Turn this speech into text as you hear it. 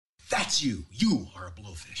That's you. You are a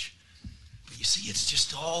blowfish. But you see, it's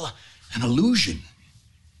just all an illusion.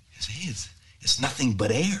 You see, it's nothing but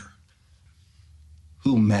air.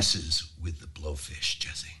 Who messes with the blowfish,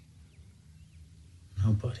 Jesse?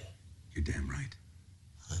 Nobody. You're damn right.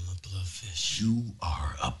 I'm a blowfish. You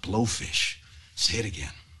are a blowfish. Say it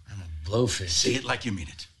again. I'm a blowfish. Say it like you mean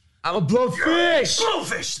it. I'm a blowfish.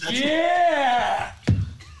 Blowfish. That's Yeah.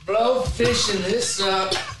 Blowfishing this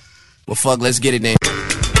up. Well, fuck, let's get it then.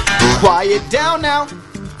 Quiet down now.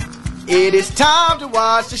 It is time to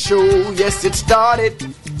watch the show. Yes, it started.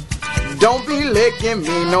 Don't be licking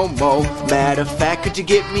me no more. Matter of fact, could you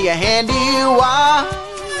get me a handy wire?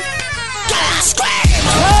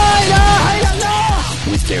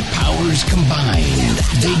 With their powers combined,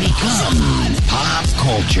 they become pop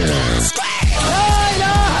culture.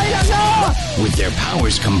 With their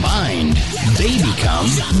powers combined, they become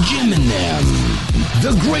Jim and Them,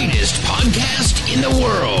 the greatest podcast in the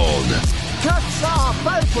world. Touch our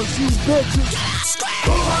papers, you bitches.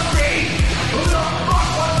 Who wants me? Who the fuck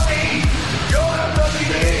wants me? You're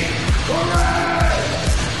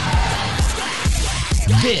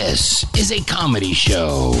This is a comedy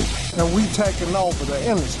show. And we taking over the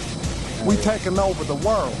industry. We taking over the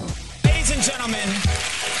world. Ladies and gentlemen,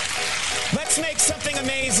 let's make something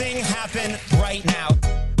amazing happen right now.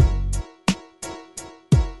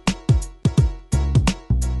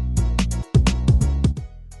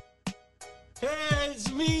 Hey,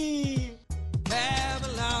 it's me,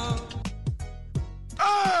 Babylon.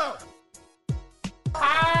 Oh!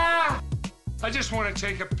 Ah! I just want to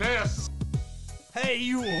take a piss. Hey,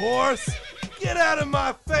 you horse! Get out of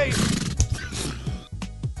my face!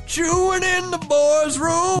 Chewing in the boys'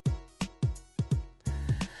 room!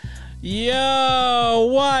 Yo,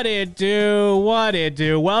 what it do? What it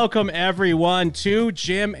do? Welcome, everyone, to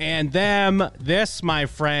Jim and Them. This, my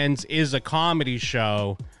friends, is a comedy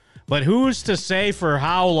show. But who's to say for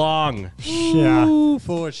how long? Yeah.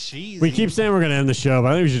 For cheesy. We keep saying we're going to end the show,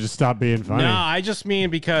 but I think we should just stop being funny. No, I just mean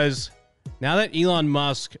because now that Elon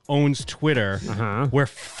Musk owns Twitter, we're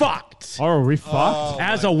fucked. Oh, are we fucked?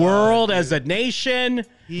 As a world, as a nation,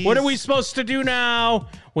 what are we supposed to do now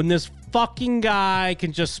when this fucking guy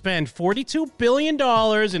can just spend $42 billion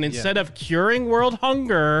and instead of curing world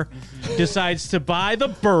hunger, decides to buy the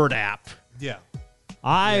Bird app? Yeah.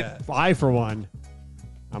 I, for one,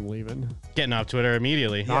 I'm leaving. Getting off Twitter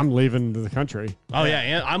immediately. I'm leaving the country. Oh,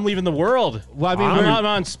 yeah. I'm leaving the world. Well, I mean, I'm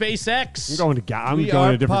on SpaceX. I'm going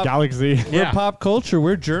to a different galaxy. We're pop culture.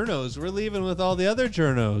 We're journos. We're leaving with all the other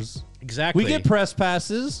journos. Exactly. We get press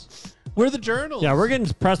passes. We're the journals. Yeah, we're getting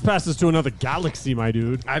press passes to another galaxy, my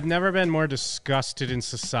dude. I've never been more disgusted in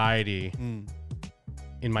society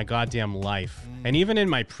in my goddamn life. And even in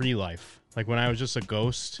my pre-life. Like when I was just a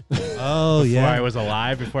ghost. Oh, before I was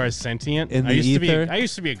alive, before I was sentient. In I the used ether? I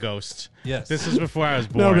used to be a ghost. Yes. This is before I was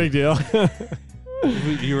born. No big deal.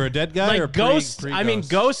 You were a dead guy or ghost? pre-ghost? I mean,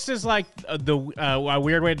 ghost is like a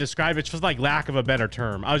weird way to describe it. It's just like lack of a better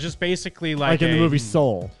term. I was just basically like in the movie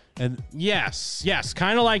Soul. And yes,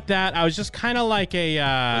 kind of like that. I was just kind of like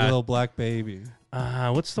a little black baby.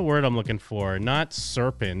 What's the word I'm looking for? Not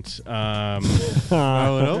serpent. No,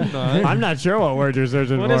 not. I'm not sure what word you're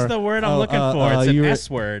searching for. What is the word I'm looking for? It's an S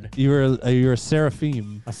word. You were a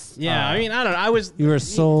seraphim. Yeah, I mean, I don't know. I was. You were a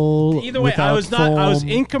soul. Either way, I was not. I was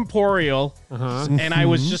foam. incorporeal, and I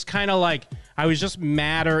was just kind of like. I was just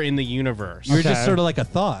matter in the universe. You were just sort of like a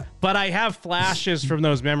thought. But I have flashes from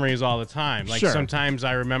those memories all the time. Like Sure. sometimes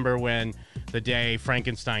I remember when the day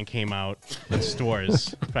Frankenstein came out in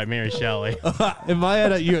stores by Mary Shelley. In my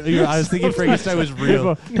head, I was thinking Frankenstein was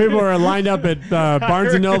real. People are lined up at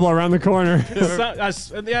Barnes and Noble around the corner.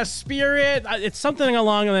 Spirit. It's something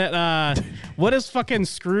along that. What does fucking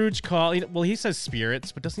Scrooge call? Well, he says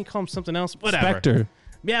spirits, but doesn't he call him something else? Whatever. Spectre.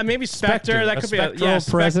 Yeah, maybe Spectre. That could be spectral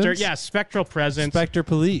Spectre. presence? Yeah, spectral presence. Spectre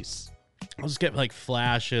police. I'll just get like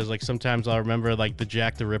flashes. Like sometimes I'll remember like the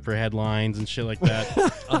Jack the Ripper headlines and shit like that.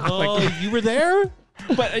 Oh, you were there?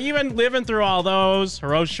 But even living through all those,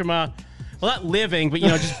 Hiroshima. Well, not living, but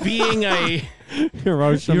just being a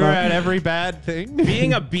Hiroshima. You were at every bad thing.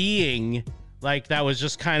 being a being. Like, that was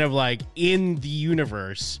just kind of like in the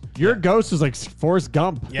universe. Your ghost is like Forrest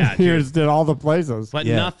Gump. Yeah, He dude. just did all the places. But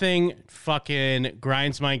nothing fucking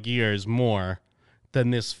grinds my gears more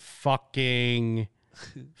than this fucking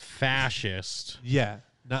fascist. Yeah.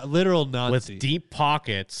 Not literal Nazi. With deep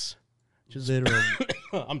pockets. Just literal.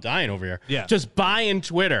 I'm dying over here. Yeah. Just buying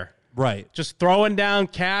Twitter. Right. Just throwing down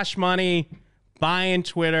cash money, buying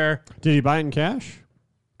Twitter. Did he buy it in cash?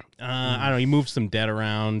 I don't know. He moved some debt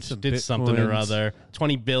around, did something or bitcoins. other.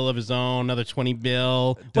 20 bill of his own, another 20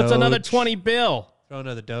 bill. What's another Doge. 20 bill? Throw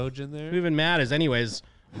another Doge in there. Who even matters? Anyways,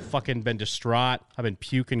 fucking been distraught. I've been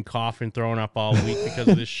puking, coughing, throwing up all week because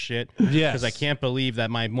of this shit. Yes. Because I can't believe that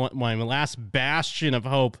my last bastion of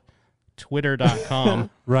hope, Twitter.com,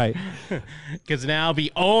 right, could now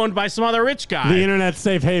be owned by some other rich guy. The internet's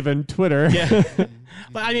safe haven, Twitter. Yeah.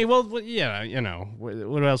 But I mean, well, yeah, you know,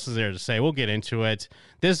 what else is there to say? We'll get into it.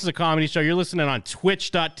 This is a comedy show. You're listening on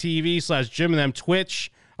twitch.tv/Jim and Them.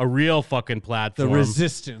 Twitch, a real fucking platform. The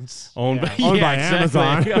Resistance. Owned by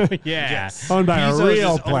Amazon. Amazon. Yeah. Yes. Owned by Bezos a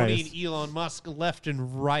real is place. owning Elon Musk left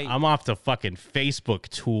and right. I'm off to fucking Facebook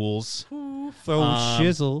tools.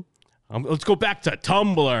 Shizzle. Let's go back to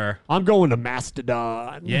Tumblr. I'm going to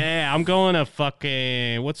Mastodon. Yeah, I'm going to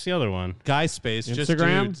fucking, what's the other one? Guy Space. Just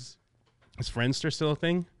Instagram? dudes. Is Friendster still a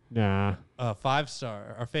thing? Nah.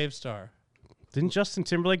 5-star or fave-star. Didn't Justin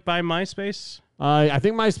Timberlake buy MySpace? I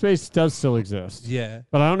think MySpace does still exist. Yeah.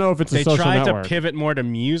 But I don't know if it's a They social tried network. to pivot more to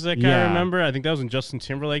music, I Yeah. remember. I think that was when Justin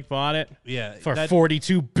Timberlake bought it. Yeah. For that-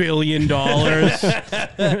 $42 billion.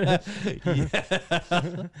 That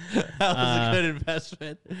was a good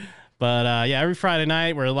investment. But yeah, every Friday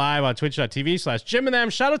night we're live on twitch.tv/Jim and Them.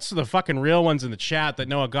 Shoutouts to the fucking real ones in the chat that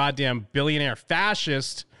know a goddamn billionaire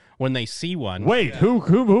fascist when they see one. Wait, who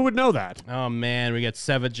would know that? Oh man, we got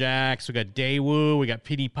Seva Jax, we got Daewoo, we got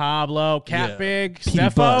PD Pablo, Cat Yeah. Big, Petey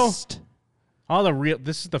Steffo. Bust. All the real.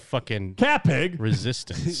 This is the fucking Cat Pig.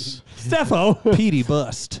 Resistance. Steffo. Petey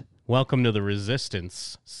Bust. Welcome to the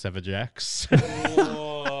Resistance, Seva Jax.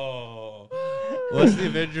 What's the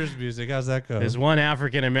Avengers music? How's that go? There's one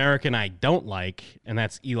African American I don't like, and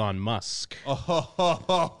that's Elon Musk.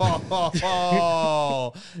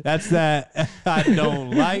 Oh, that's that I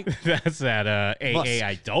don't like. That's that AA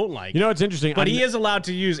I don't like. You know what's interesting? But he is allowed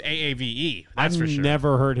to use AAVE. That's I've for sure.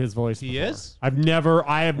 never heard his voice. He before. is? I've never He's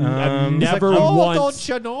like, never oh, once don't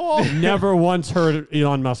you know? never once heard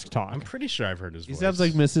Elon Musk talk. I'm pretty sure I've heard his He voice. sounds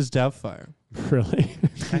like Mrs. Doubtfire. Really?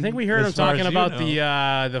 I think we heard As him far talking as you about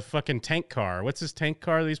know. the fucking tank car. What's his tank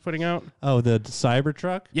car that he's putting out? Oh, the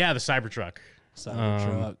Cybertruck? Yeah, the Cybertruck.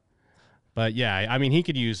 Cybertruck. But yeah, I mean, he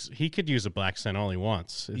could use a black cent all he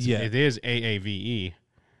wants. It is AAVE,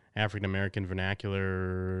 African American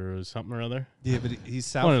Vernacular something or other. Yeah, but he's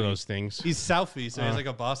Southie. One of those things. He's Southie, so he's like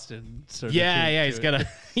a Boston sort Yeah, of yeah, he's got a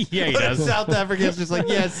yeah, he does. South Africans just like,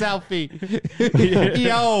 yeah, Southie.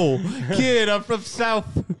 Yo, kid, I'm from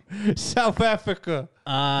South Africa.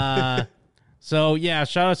 So yeah,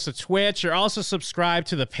 shout outs to Twitch. You're also subscribed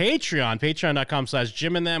to the Patreon,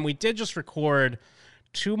 patreon.com/Jim and Them. We did just record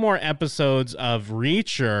 2 more episodes of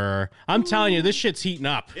Reacher. I'm telling you, this shit's heating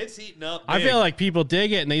up. It's heating up. I feel like people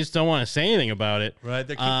dig it and they just don't want to say anything about it. Right,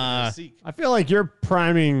 they're keeping it secret. I feel like you're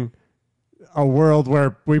priming a world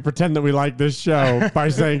where we pretend that we like this show by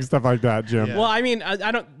saying stuff like that, Jim. Well, I mean,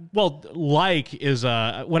 I don't. Well, like is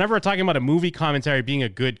whenever we're talking about a movie commentary being a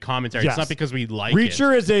good commentary, Yes. it's not because we like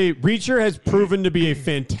Reacher has proven to be a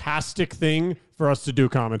fantastic thing for us to do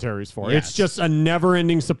commentaries for. Yes. It's just a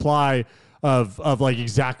never-ending supply of like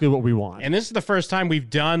exactly what we want. And this is the first time we've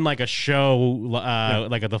done like a show,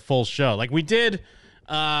 like the full show. Like we did,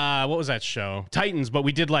 what was that show? Titans, but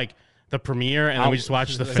we did like the premiere and then we just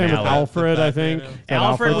watched the Same finale. with Alfred, I think. That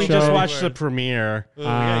Alfred, we just show. watched the premiere. Oh, we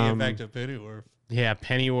gotta get back to Pennyworth. Yeah,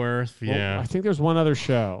 Pennyworth. Well, Yeah. I think there's one other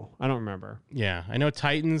show. I don't remember. Yeah, I know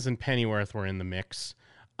Titans and Pennyworth were in the mix.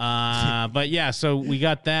 But yeah, so we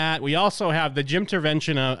got that. We also have the Jim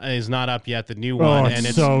Intervention is not up yet, the new one, it's and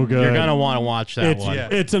it's so good. You're gonna want to watch that one.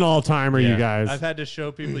 It's an all-timer, Yeah. you guys. I've had to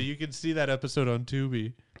show people you can see that episode on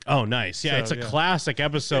Tubi. Oh, nice. Yeah, So, it's a yeah. classic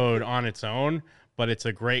episode on its own, but it's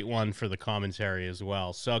a great one for the commentary as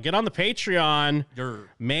well. So get on the Patreon.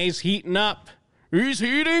 May's heating up. He's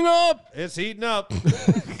heating up. It's heating up.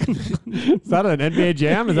 Is that an NBA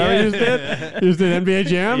Jam? Is that what you just did? You just did NBA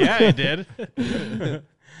Jam? Yeah, I did.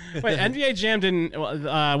 Wait, NBA Jam didn't.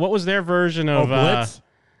 What was their version of Blitz?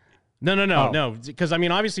 No. Because I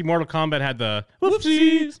mean, obviously, Mortal Kombat had the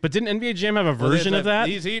whoopsies, but didn't NBA Jam have a version of that?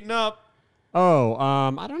 He's heating up. Oh,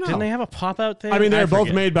 I don't know. Didn't they have a pop out thing? I mean, they're both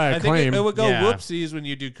forget. made by I think Acclaim. it would go Yeah. whoopsies when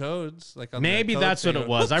you do codes. Like on Maybe the code that's what thing, it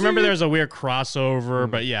was. I remember there was a weird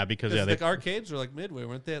crossover, but yeah, because yeah, the arcades were like Midway,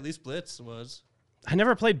 weren't they? At least Blitz was. I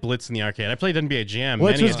never played Blitz in the arcade. I played NBA Jam.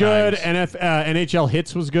 Blitz many was good. times. NHL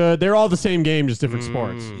Hits was good. They're all the same game, just different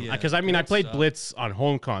sports. Because I mean, I played Blitz on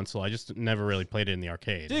home console. I just never really played it in the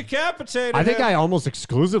arcade. Decapitated. I think him. I almost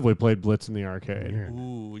exclusively played Blitz in the arcade.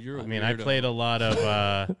 Ooh, you're. I mean, I played a lot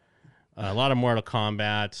of Mortal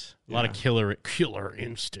Kombat, a lot of Killer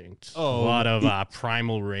Instinct, a lot of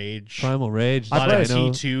Primal Rage, Primal Rage. a lot of I know.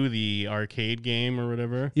 T2, the arcade game or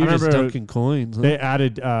whatever. You're just remember dunking coins. Huh? They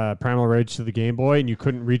added Primal Rage to the Game Boy, and you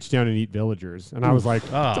couldn't reach down and eat villagers. And I was like,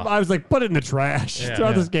 put it in the trash. Yeah. Throw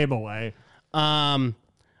Yeah. this game away.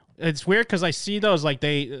 It's weird because I see those like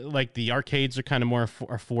the arcades are kind of more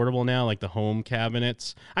affordable now, like the home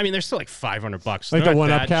cabinets. I mean, they're still like $500. Like They're the not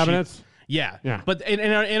one-up that cabinets? cheap. Yeah. Yeah. But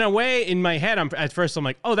in a way, in my head, at first I'm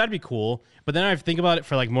like, oh, that'd be cool. But then I think about it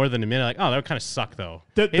for like more than a minute, like, oh, that would kind of suck though.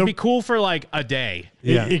 It'd be cool for like a day.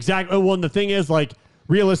 Yeah. Exactly. Well, and the thing is, like,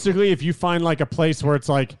 realistically, if you find like a place where it's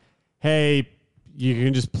like, hey, you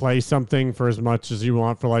can just play something for as much as you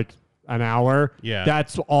want for like an hour. Yeah.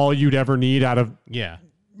 That's all you'd ever need out of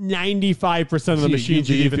 95% of the machines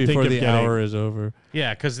you even think before of the getting. hour is over.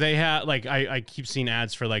 Yeah, because they have like I keep seeing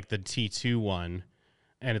ads for like the T2 one,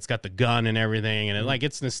 and it's got the gun and everything, and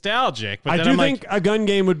it's nostalgic. But I then do I'm think a gun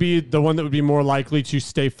game would be the one that would be more likely to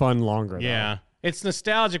stay fun longer. Yeah. It's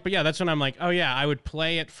nostalgic, but yeah, that's when I'm like, oh yeah, I would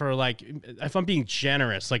play it for like, if I'm being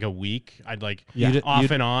generous, like a week, I'd like off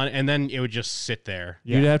and on, and then it would just sit there.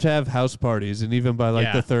 You'd have to have house parties, and even by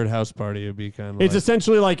like the third house party, it'd be kind of It's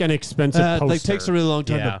essentially like an expensive poster. like takes a really long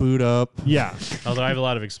time to boot up. Yeah. Although I have a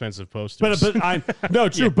lot of expensive posters. But I'm no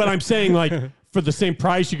true, but I'm saying like for the same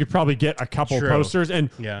price, you could probably get a couple True. posters, and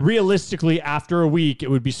realistically, after a week, it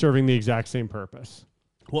would be serving the exact same purpose.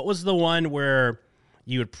 What was the one where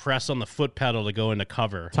you would press on the foot pedal to go into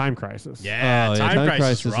cover? Time Crisis. Yeah, Time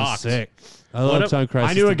Crisis rocks. is sick. I love Time Crisis.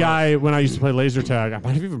 I knew a guy when I used to play laser tag. I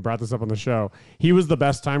might have even brought this up on the show. He was the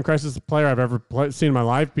best Time Crisis player I've ever seen in my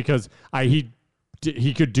life because he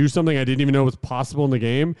could do something I didn't even know was possible in the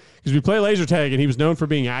game. Because we play laser tag, and he was known for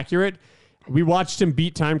being accurate. We watched him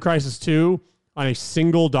beat Time Crisis 2 on a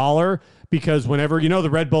single dollar because whenever, the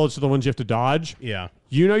red bullets are the ones you have to dodge. Yeah.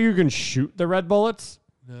 You can shoot the red bullets?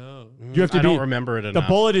 No. You have to I don't remember it enough. The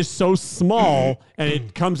bullet is so small and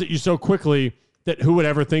it comes at you so quickly that who would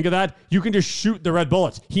ever think of that? You can just shoot the red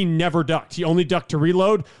bullets. He never ducked. He only ducked to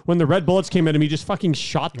reload. When the red bullets came at him, he just fucking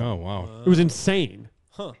shot them. Oh, wow. It was insane.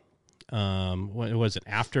 Huh. What was it?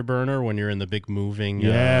 Afterburner when you're in the big moving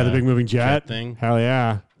the big moving jet thing? Hell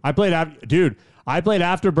yeah. I played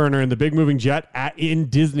Afterburner in the big moving jet in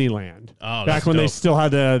Disneyland. Oh, back when they still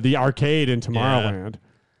had the arcade in Tomorrowland.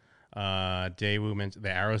 Daewoo mentioned the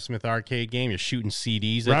Aerosmith arcade game. You're shooting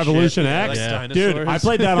CDs. Revolution at shit. X, dude. I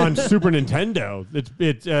played that on Super Nintendo.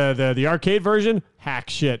 It's the arcade version, hack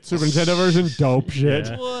shit. Super Nintendo version, dope shit.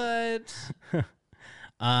 What?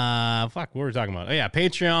 What were we talking about? Oh yeah,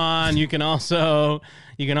 Patreon. You can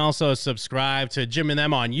also subscribe to Jim and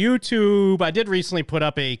Them on YouTube. I did recently put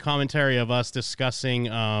up a commentary of us discussing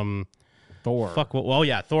Thor.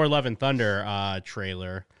 Thor: Love and Thunder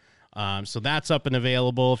trailer. So that's up and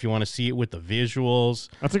available if you want to see it with the visuals.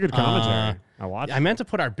 That's a good commentary. I meant to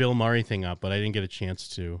put our Bill Murray thing up, but I didn't get a chance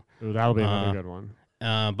to. Ooh, that'll be another good one.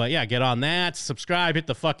 But yeah, get on that, subscribe, hit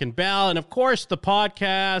the fucking bell, and of course the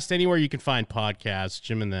podcast, anywhere you can find podcasts,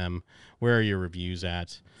 Jim and Them. Where are your reviews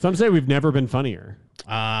at? Some say we've never been funnier.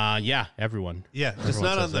 Yeah, everyone. Yeah, Everyone it's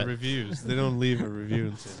not says on the that. reviews. They don't leave a review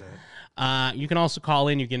and say that. You can also call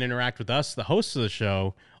in. You can interact with us, the hosts of the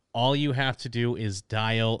show. All you have to do is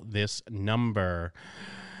dial this number.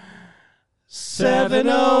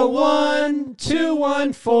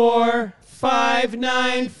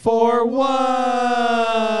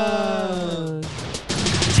 701-214-5941.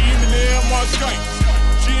 Jim and them on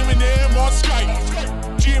Skype. Jim and them on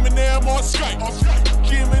Skype. Jim and them on Skype.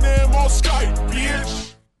 Jim and them on Skype,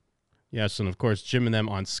 bitch. Yes, and of course, Jim and Them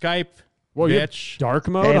on Skype. Whoa, you have bitch. dark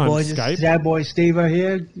mode on boys, Skype? It's our boy Steve-O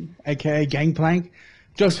here, a.k.a. Gangplank.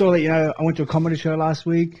 Just so that you know, I went to a comedy show last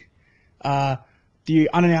week. The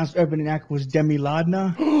unannounced opening act was Demi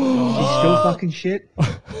Lardner. She's still fucking shit.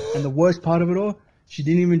 And the worst part of it all, she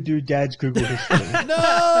didn't even do Dad's Google history.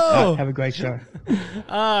 No! Have a great show.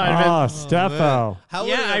 Steffo.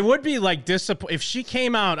 I would be like disappointed if she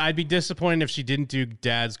came out. I'd be disappointed if she didn't do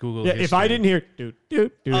Dad's Google Yeah, history. if I didn't hear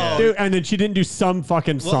do, and then she didn't do some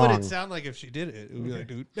fucking What song. would it sound like if she did it? It would be like,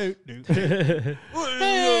 do.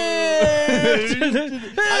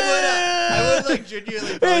 I would like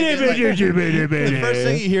genuinely. The first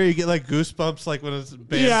thing you hear, you get like goosebumps, like when a band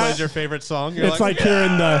plays your favorite song. You're It's like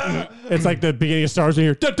hearing it's like the beginning of Stars when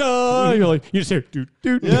you hear da da. You're like, you just hear do.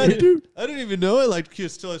 I didn't even know I liked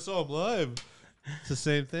Kiss till I saw him live. It's the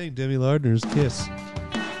same thing. Demi Lardner's Kiss.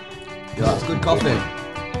 Yeah, that's good coffee.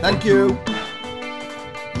 Thank you.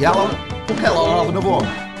 Yeah, okay, I'll have another one.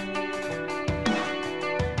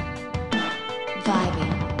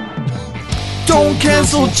 Don't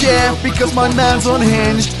cancel Jeff because my man's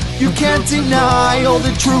unhinged. You can't deny all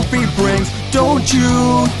the truth he brings. Don't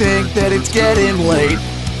you think that it's getting late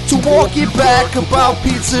to walk it back about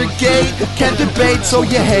Pizzagate? Can't debate, so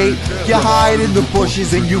you hate. You hide in the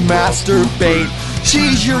bushes and you masturbate.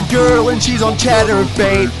 She's your girl and she's on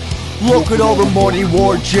Chatterbait. Look at all the money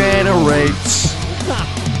war generates.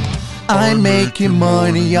 I'm making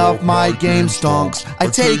money off my game stonks. I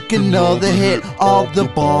take another hit of the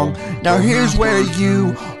bong. Now here's where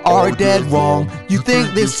you are dead wrong. You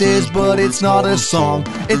think this is, but it's not a song.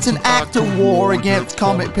 It's an act of war against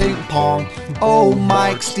Comet Ping Pong. Oh,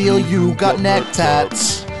 Mike Steele, you got neck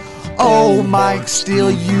tats. Oh, Mike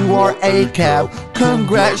Steele, you are a cab.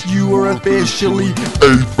 Congrats, you are officially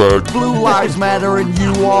a fag. Blue Lives Matter and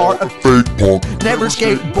you are a fake punk. Never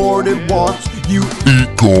skateboarded once, you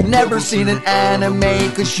eat cum. Never seen an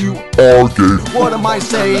anime cause you are gay. What am I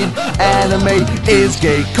saying? Anime is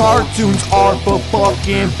gay. Cartoons are for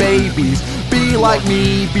fucking babies. Be like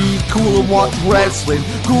me, be cool and watch wrestling.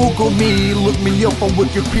 Google me, look me up on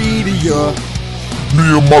Wikipedia.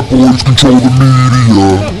 Me and my boys control the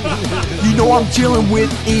media. You know I'm chillin' with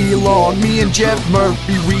Elon. Me and Jeff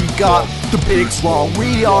Murphy, we got the big slong.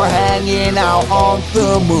 We are hanging out on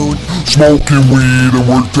the moon, smoking weed and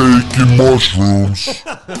we're taking mushrooms.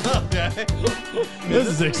 This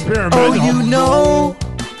is experimental. Oh, you know,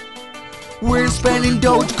 we're spending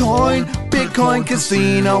Dogecoin, Bitcoin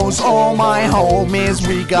casinos. All my homies,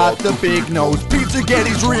 we got the big nose. Pizza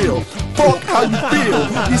Getty's real. Fuck how you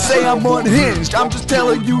feel. You say I'm unhinged, I'm just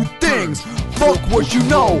telling you things. Fuck what you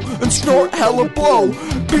know and snort hella blow.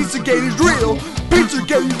 Pizza Getty's real. Pizza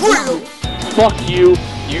Getty's real. Fuck you.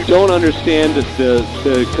 You don't understand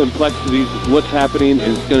the complexities. What's happening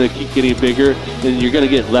is going to keep getting bigger, and you're going to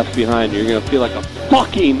get left behind. You're going to feel like a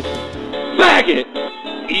fucking faggot.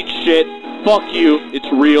 Eat shit. Fuck you.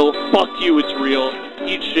 It's real. Fuck you. It's real.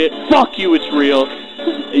 Eat shit. Fuck you. It's real.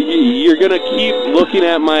 You're going to keep looking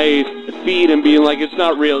at my feed and being like, it's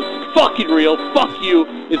not real. It's fucking real. Fuck you.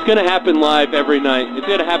 It's going to happen live every night. It's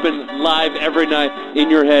going to happen live every night in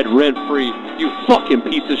your head, rent-free. You fucking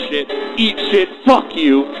piece of shit. Eat shit. Fuck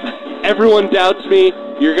you. Everyone doubts me.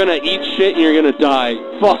 You're going to eat shit and you're going to die.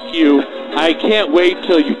 Fuck you. I can't wait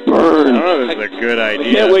till you burn. I don't know if it's a good idea.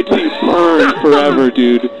 I can't wait till you burn forever,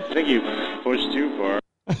 dude. I think you pushed too far.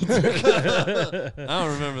 I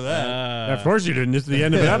don't remember that. Of course you didn't. It's the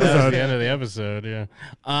end of the That's episode. the end of the episode,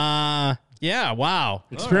 yeah. Yeah, wow.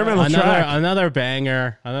 Experimental track. Another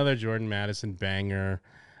banger. Another Jordan Madison banger.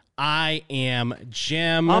 I am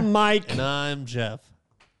Jim. I'm Mike. And I'm Jeff.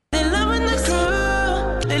 They loving the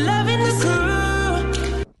crew. They loving the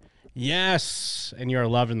crew. Yes, and you're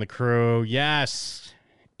loving the crew. Yes,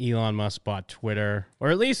 Elon Musk bought Twitter, or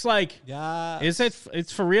at least is it?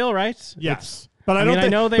 It's for real, right? Yes. But I don't think, I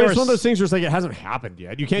know it's one of those things where it's like it hasn't happened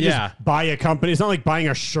yet. You can't Yeah. just buy a company. It's not like buying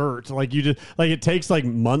a shirt. Like you just it takes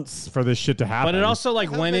months for this shit to happen. But it also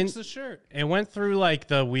How went in. big's the shirt? It went through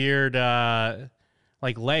the weird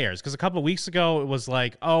layers, because a couple of weeks ago it was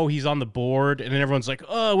like, oh, he's on the board, and then everyone's like,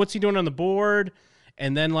 oh, what's he doing on the board?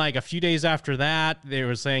 And then a few days after that, they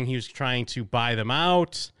were saying he was trying to buy them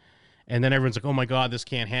out. And then everyone's like, oh my God, this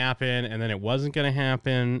can't happen. And then it wasn't going to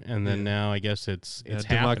happen. And then now I guess it's happening.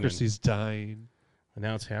 Democracy's dying. And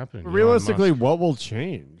now it's happening. Realistically, what will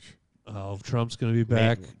change? Oh, Trump's going to be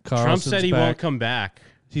back. Trump said he won't come back.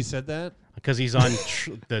 He said that? Because he's on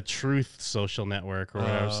the Truth social network or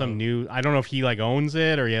whatever. Some new, I don't know if he owns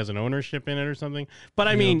it or he has an ownership in it or something. But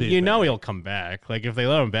I mean, he'll come back. If they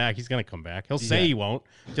let him back, he's going to come back. He'll say he won't,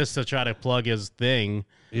 just to try to plug his thing.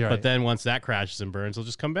 You're but right. then once that crashes and burns, he'll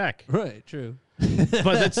just come back. Right, true.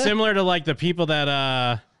 But it's similar to the people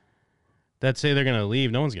that say they're going to leave.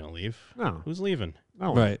 No one's going to leave. No. Who's leaving?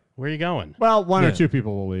 No. Right. Where are you going? Well, one or two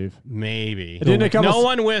people will leave. Maybe. Didn't no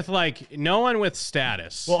one with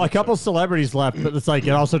status. Well, a couple celebrities left, but it's it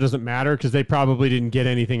also doesn't matter because they probably didn't get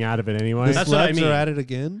anything out of it anyway. That's what I mean. Are at it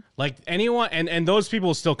again? Anyone, and those people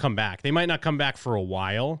will still come back. They might not come back for a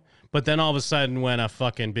while, but then all of a sudden when a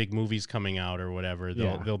fucking big movie's coming out or whatever,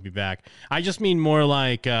 they'll be back. I just mean more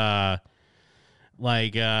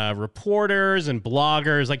reporters and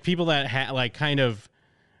bloggers, people that kind of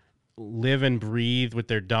live and breathe with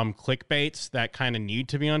their dumb clickbaits that kind of need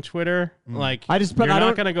to be on Twitter. You're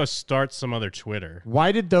not going to go start some other Twitter.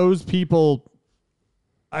 Why did those people?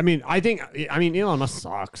 I mean, Elon Musk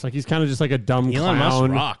sucks. He's kind of just a dumb Elon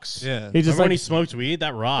clown. Musk rocks. Yeah. He's just when he smoked weed,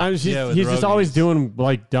 that rocks. He's just always doing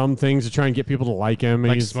dumb things to try and get people to like him.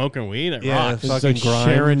 And he's smoking weed, it rocks. He's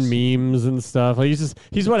sharing memes and stuff.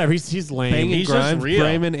 He's whatever. He's lame. Banging He's Grimes, just real.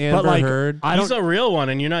 Brayman, Amber Heard. He's a real one,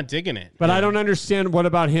 and you're not digging it. But I don't understand what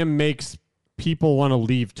about him makes people want to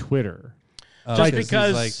leave Twitter. Just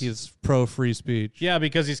because he's pro free speech. Yeah,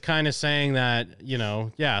 because he's kind of saying that,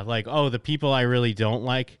 the people I really don't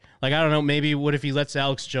like. I don't know, maybe what if he lets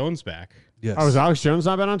Alex Jones back? Yes. Oh, has Alex Jones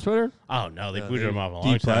not been on Twitter? Oh, no, they booted him off a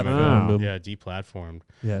long time ago. Yeah, deplatformed.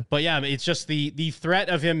 Yeah. But yeah, it's just the threat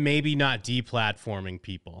of him maybe not deplatforming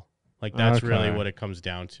people. Like that's Okay. really what it comes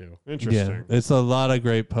down to. Interesting. Yeah, it's a lot of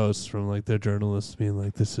great posts from like their journalists being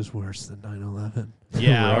like, "This is worse than 9/11."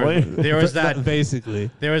 Yeah, or Really? there was that basically.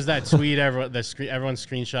 There was that tweet. Everyone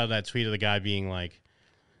screenshot that tweet of the guy being like,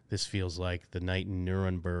 "This feels like the night in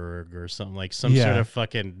Nuremberg or something like some Yeah. sort of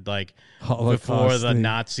fucking like Holocaust before the thing.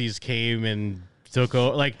 Nazis came and took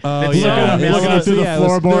over." Like, Oh it's yeah, so looking up through the it was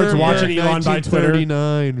floorboards, Nuremberg, watching Elon by Twitter.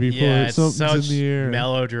 1939 before yeah, it's something's such in the air.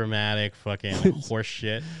 melodramatic fucking horse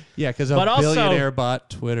shit. Yeah, because a But also- billionaire bought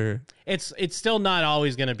Twitter. It's still not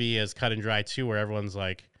always going to be as cut and dry too, where everyone's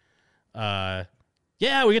like,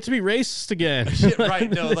 "Yeah, we get to be racist again."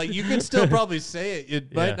 Right? No, like you can still probably say it. It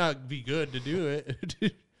Yeah. might not be good to do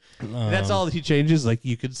it. That's all he changes. Like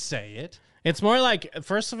you could say it. It's more like,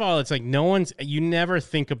 first of all, it's like you never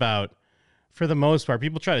think about, for the most part,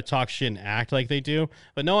 people try to talk shit and act like they do,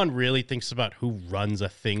 but no one really thinks about who runs a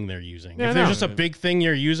thing they're using. Yeah, if there's no. just a big thing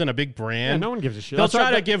you're using, a big brand, Yeah, no one gives a shit. They'll That's try right,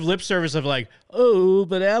 to but- give lip service of like, "Oh,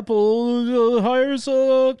 but Apple hires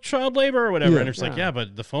child labor or whatever," Yeah. and it's like, Yeah. "Yeah,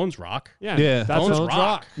 but the phones rock." Yeah, Yeah. that's Phones what-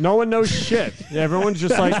 rock. No one knows shit. Everyone's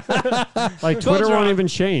just like Twitter won't even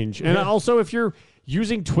change. And also, if you're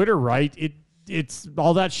using Twitter right, it's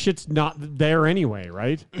all that shit's not there anyway,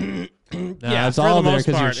 right? Yeah, it's for all the there most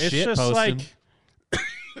 'cause you're part, it's shit just posting.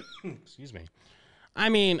 like. Excuse me. I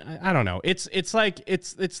mean, I don't know. It's like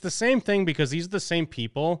it's the same thing because these are the same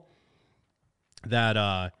people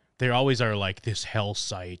that they always are like this hell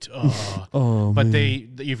site. Oh, but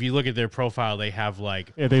man. if you look at their profile, they have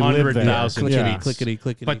like Yeah, they live there. 100,000 Clickety, tweets. clickety,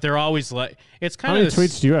 clickety. But they're always like, it's How kind many of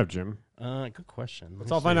tweets do you have, Jim? Good question.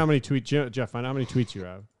 Let's all find out how many tweets. Jeff, find out how many tweets you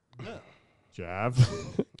have. Jeff.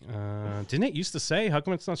 Didn't it used to say? How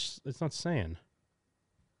come it's not saying?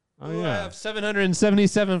 Oh I yeah. have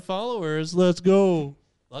 777 followers. Let's go.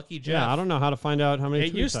 Lucky Jeff. Yeah, I don't know how to find out how many.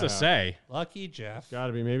 It tweets used I to have. say. Lucky Jeff. Got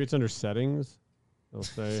to be. Maybe it's under settings. They'll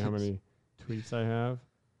say how many tweets I have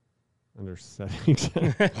under settings. All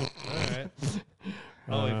right.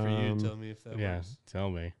 I'll wait for you to tell me if that Yeah, works. tell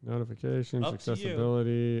me. Notifications, Up to you.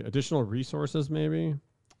 accessibility, additional resources, maybe.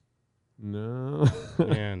 No.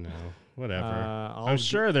 Yeah, no, whatever. I'm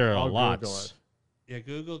sure there I'll are Google lots. it. Yeah,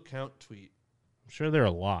 Google count tweet. I'm sure there are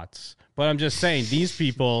lots, but I'm just saying these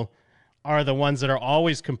people are the ones that are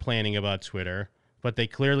always complaining about Twitter, but they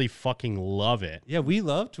clearly fucking love it. Yeah, we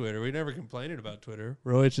love Twitter. We never complained about Twitter.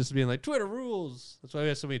 We're always just being like, Twitter rules. That's why we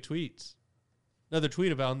have so many tweets. Another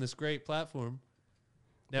tweet about on this great platform.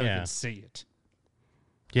 Now we Yeah. can see it.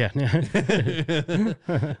 Yeah.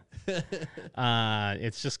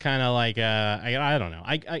 It's just kind of like I don't know.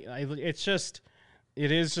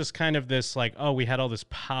 It is just kind of this like, oh, we had all this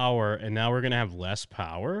power and now we're gonna have less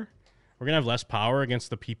power. We're gonna have less power against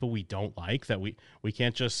the people we don't like. That we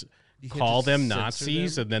can't just can't call just them censor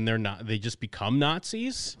Nazis them? and then they're not. They just become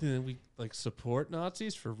Nazis. And then we like support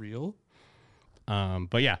Nazis for real.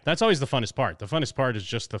 But yeah, that's always the funnest part. The funnest part is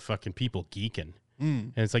just the fucking people geeking.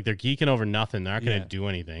 And it's like they're geeking over nothing. They're not going to Yeah. do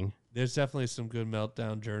anything. There's definitely some good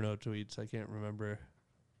meltdown journo tweets. I can't remember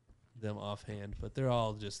them offhand, but they're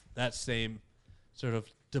all just that same sort of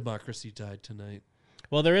democracy died tonight.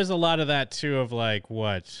 Well, there is a lot of that too of like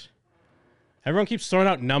what everyone keeps throwing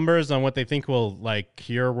out numbers on what they think will like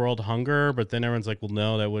cure world hunger, but then everyone's like, well,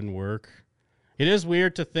 no, that wouldn't work. It is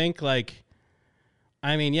weird to think like,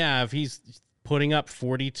 I mean, yeah, if he's putting up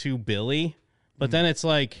 42 billy, but then it's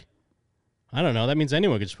like, I don't know. That means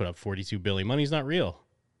anyone could just put up 42 billy. Money's not real.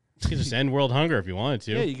 You could just end world hunger if you wanted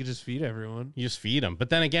to. Yeah, you could just feed everyone. You just feed them. But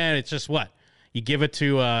then again, it's just what? You give it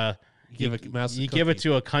to give a mouse a you give it cookie.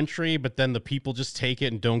 to a country, but then the people just take it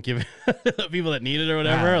and don't give it to the people that need it or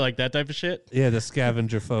whatever, like that type of shit. Yeah, the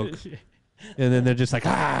scavenger folk. And then they're just like,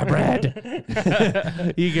 bread.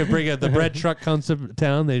 You can bring the bread truck comes to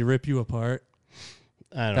town, they rip you apart.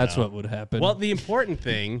 I don't That's know. what would happen. Well, the important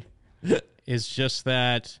thing is just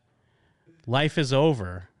that life is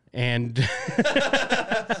over. And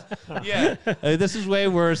yeah, this is way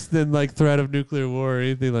worse than like threat of nuclear war or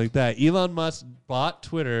anything like that. Elon Musk bought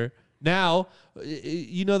Twitter. Now,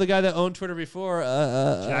 you know the guy that owned Twitter before,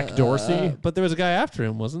 Jack Dorsey? but there was a guy after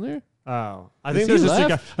him, wasn't there? Oh, I Is think he there's just a guy.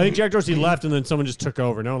 left? I think Jack Dorsey left, and then someone just took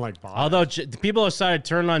over. No one like bought. although people have started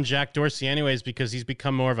turning on Jack Dorsey anyways because he's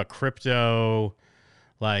become more of a crypto,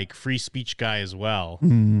 like free speech guy as well.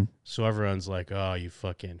 Mhm. So everyone's like, "Oh, you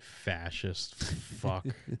fucking fascist, fuck,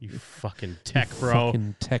 you fucking tech bro,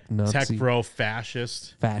 Fucking tech Nazi. tech bro,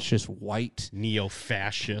 fascist, white,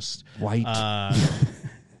 neo-fascist, white."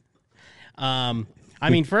 I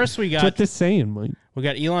mean, first we That's got what they're saying, Mike. We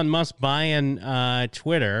got Elon Musk buying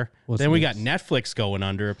Twitter. What's then we next? got Netflix going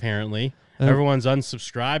under, apparently. Everyone's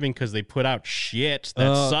unsubscribing because they put out shit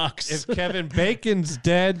that sucks. If Kevin Bacon's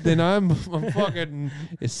dead, then I'm fucking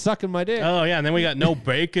sucking my dick. Oh yeah, and then we got no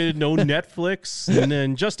bacon, no Netflix, and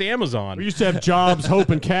then just Amazon. We used to have jobs, hope,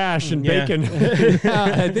 and cash, and Yeah. bacon.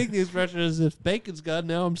 I think the expression is, if bacon's gone,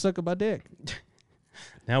 now I'm sucking my dick.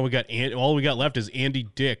 Now we got all we got left is Andy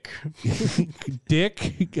Dick.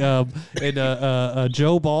 Dick and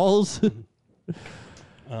Joe Balls.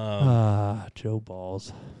 Joe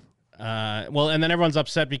Balls. Well, and then everyone's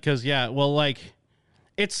upset because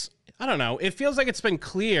it's I don't know. It feels like it's been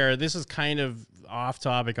clear. This is kind of off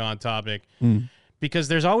topic, on topic. Because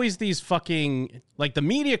there's always these fucking, like the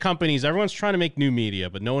media companies, everyone's trying to make new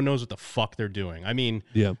media, but no one knows what the fuck they're doing. I mean,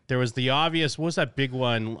 there was the obvious, what was that big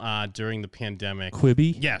one during the pandemic?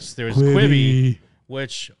 Quibi? Yes, there was Quibi,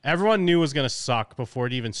 which everyone knew was going to suck before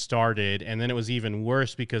it even started. And then it was even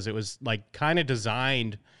worse because it was like kind of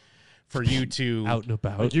designed for you to out and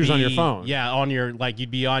about. Like use on your phone. Yeah, on your, like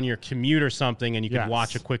you'd be on your commute or something and you could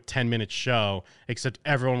watch a quick 10-minute show, except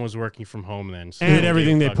everyone was working from home then. So And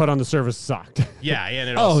everything they put on the service sucked. Yeah, and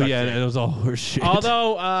it all sucked. and it was all horse shit.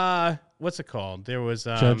 Although, what's it called? There was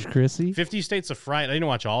Judge Chrissy? 50 States of Fright. I didn't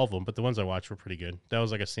watch all of them, but the ones I watched were pretty good. That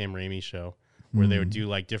was like a Sam Raimi show where they would do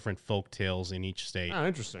like different folk tales in each state. Oh,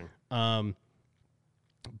 interesting.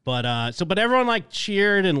 But everyone like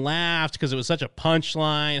cheered and laughed because it was such a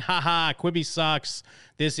punchline. Haha, Quibi sucks.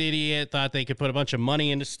 This idiot thought they could put a bunch of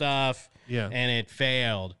money into stuff. Yeah. And it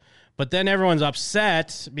failed. But then everyone's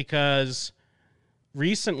upset because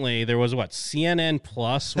recently there was CNN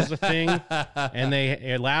Plus was a thing, and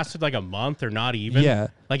it lasted like a month or not even. Yeah.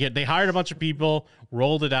 Like they hired a bunch of people,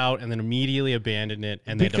 rolled it out, and then immediately abandoned it,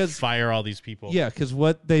 and they had to fire all these people. Yeah, because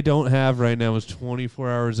what they don't have right now is 24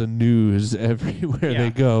 hours of news everywhere they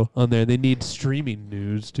go on there. They need streaming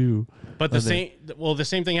news too. But the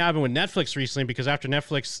same thing happened with Netflix recently because after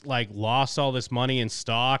Netflix like lost all this money in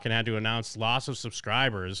stock and had to announce loss of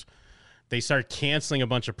subscribers, they started canceling a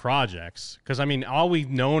bunch of projects. Because, I mean, all we've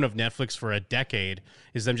known of Netflix for a decade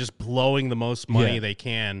is them just blowing the most money they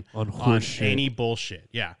can on any bullshit.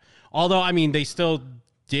 Yeah. Although, I mean, they still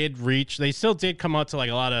did come out to like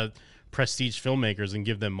a lot of prestige filmmakers and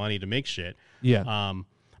give them money to make shit. Yeah.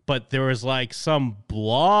 But there was like some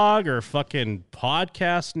blog or fucking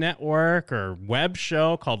podcast network or web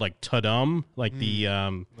show called like Tudum. Like the I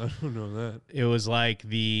don't know that. It was like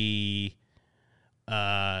the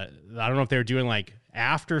I don't know if they were doing like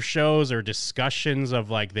after shows or discussions of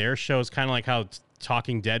like their shows, kind of like how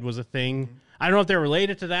Talking Dead was a thing. I don't know if they're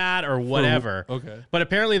related to that or whatever. Okay. But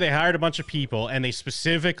apparently they hired a bunch of people and they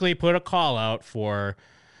specifically put a call out for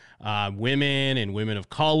women and women of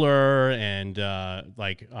color and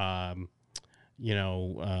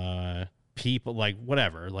people like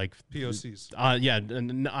whatever, like POCs.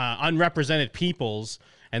 Unrepresented peoples.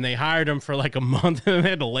 And they hired them for like a month and they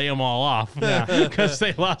had to lay them all off because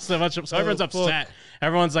they lost so much. So everyone's upset.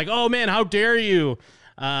 Everyone's like, oh man, how dare you?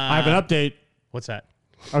 I have an update. What's that?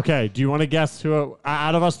 Okay, do you want to guess who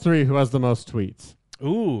out of us three who has the most tweets?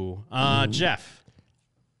 Ooh. Jeff.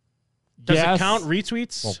 Does it count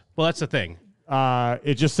retweets? Well, that's the thing.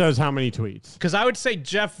 It just says how many tweets. Because I would say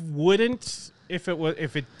Jeff wouldn't if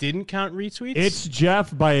it didn't count retweets. It's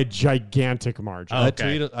Jeff by a gigantic margin. Oh,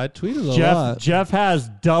 okay. I tweeted a lot. Jeff has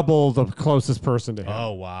double the closest person to him.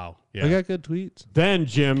 Oh wow. Yeah. I got good tweets. Then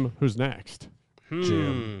Jim, who's next?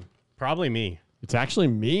 Jim. Probably me. It's actually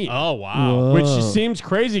me. Oh wow. Whoa. Which seems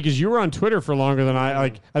crazy because you were on Twitter for longer than I.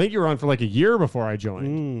 Like I think you were on for like a year before I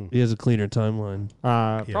joined. He has a cleaner timeline.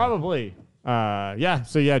 Probably.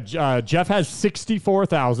 Jeff has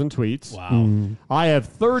 64,000 tweets. Wow. I have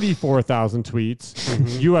 34,000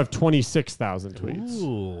 tweets. You have 26,000 tweets.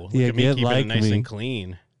 Ooh. Look Yeah, at me get keeping like it nice me. and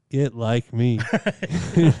clean. Get like me.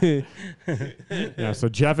 Yeah, so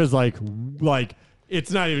Jeff is like it's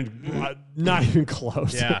not even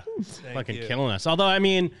close. Yeah. Fucking killing us. Although, I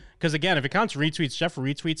mean, because again, if it counts retweets, Jeff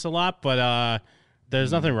retweets a lot, but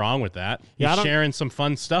there's nothing wrong with that. Yeah, He's sharing some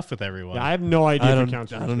fun stuff with everyone. Yeah, I have no idea if it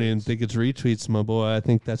counts. I don't even think it's retweets, my boy. I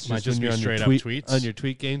think that's Might just just when be you're on straight your up tweets. on your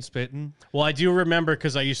tweet game spitting. Well, I do remember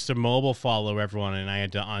because I used to mobile follow everyone, and I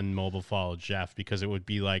had to unmobile follow Jeff because it would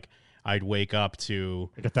be like I'd wake up to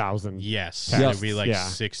like 1,000. Yes, texts. there'd be like Yeah.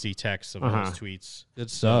 60 texts of those tweets. Good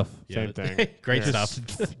stuff. Same thing. Great Yeah.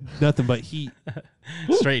 stuff. Nothing but heat.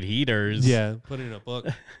 Straight heaters. Yeah, put it in a book.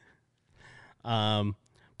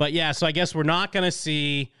 But yeah, so I guess we're not going to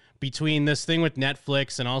see between this thing with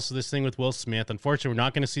Netflix and also this thing with Will Smith. Unfortunately, we're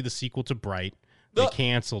not going to see the sequel to Bright. They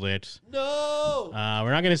canceled it. No.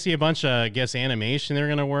 We're not going to see a bunch of, I guess, animation they're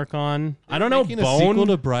going to work on. I don't know. Making a Bone sequel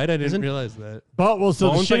to Bright. I didn't isn't- realize that. But well, so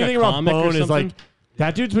the Bone's shitty like a thing about comic or Bone is like something?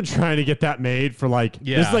 That dude's been trying to get that made for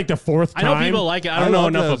this is like the fourth I time. know people like it. I don't know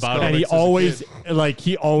enough about it. And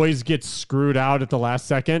he always gets screwed out at the last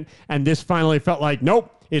second. And this finally felt like,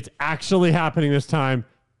 nope, it's actually happening this time.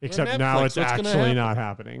 Except now it's actually not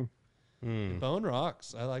happening. Bone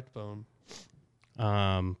rocks. I liked Bone.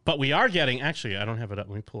 But we are getting, actually, I don't have it up.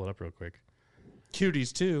 Let me pull it up real quick.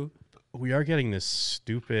 Cuties too. We are getting this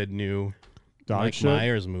stupid new Mike shit?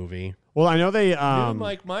 Myers movie. Well, I know they. New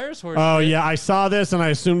Mike Myers horse. Oh shit. yeah, I saw this and I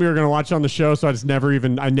assumed we were going to watch it on the show, so I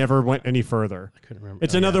never went any further. I couldn't remember.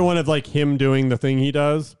 It's another one of him doing the thing he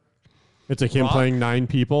does. It's him Rock? playing 9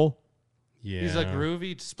 people. Yeah. He's a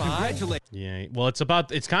groovy spy. Yeah. Well,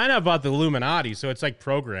 it's kind of about the Illuminati, so it's like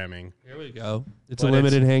programming. Here we go. It's a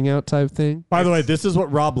limited hangout type thing. By the way, this is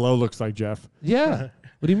what Rob Lowe looks like, Jeff. Yeah.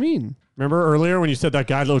 What do you mean? Remember earlier when you said that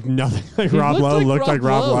guy looked nothing like He Rob Lowe? Looked like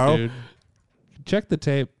Rob Lowe. dude. Check the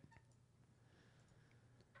tape.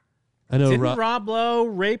 I know. Didn't Rob Lowe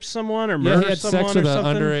rape someone or Yeah, murder he had someone sex or with an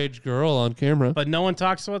something? underage girl on camera. But no one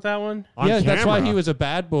talks about that one? That's why he was a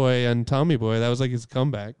bad boy on Tommy Boy. That was like his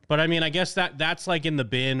comeback. But I mean, I guess that's like in the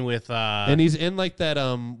bin with. And he's in like that.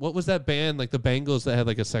 What was that band? Like the Bangles that had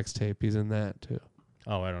like a sex tape. He's in that too.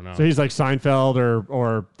 Oh, I don't know. So he's like Seinfeld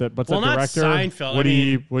or what's Well, that not director? Seinfeld, Woody. I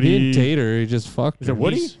mean- Woody. He didn't date her. He just fucked Is her. it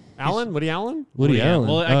Woody? Allen? Woody Allen? Woody Allen.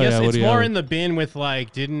 Well, I Oh, guess yeah, it's Woody more Allen. in the bin with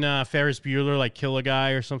like, didn't Ferris Bueller like kill a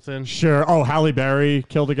guy or something? Sure. Oh, Halle Berry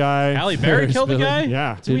killed a guy. Halle Berry Ferris killed a Bueller. guy?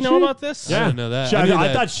 Yeah. Do we Did know she? about this? Yeah. I didn't know that. She- I knew I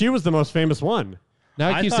that. thought she was the most famous one. Now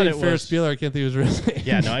I I keep thought saying it Ferris was- Bueller. I can't think of his real name.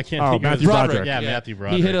 Yeah, no, I can't Oh, think of Matthew his Broderick. Yeah, Yeah. Matthew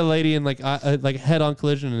Broderick. He hit a lady in like head-on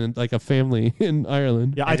collision in like a family in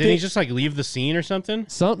Ireland. Yeah, And didn't he just like leave the scene or something?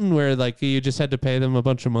 Something where like you just had to pay them a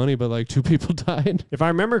bunch of money, but like 2 people died. If I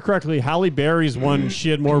remember correctly, Halle Berry's one, she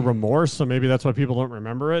had more remorse, so maybe that's why people don't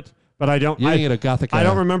remember it. But I don't. You didn't get a gothic I eye.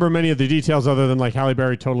 don't remember many of the details other than like Halle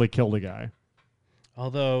Berry totally killed a guy.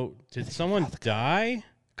 Although, did someone die?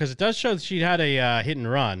 Because it does show that she had a hit and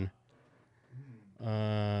run.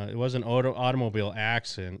 It was an automobile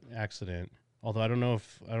accident. Although I don't know.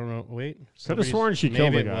 Wait, Could have sworn she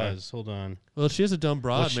killed maybe a it guy. was. Hold on. Well, she has a dumb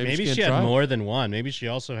broad. Well, maybe can't she had drive. more than one. Maybe she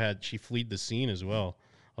also she fled the scene as well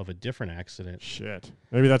of a different accident. Shit.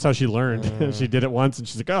 Maybe that's how she learned. She did it once and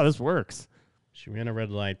she's like, oh, this works. She ran a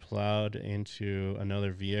red light, plowed into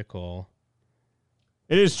another vehicle.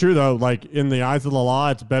 It is true, though. Like, in the eyes of the law,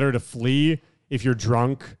 it's better to flee if you're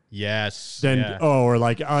drunk Yes. than, yeah. or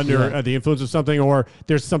like under Yeah. the influence of something, or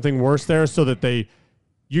there's something worse there so that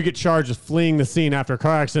you get charged with fleeing the scene after a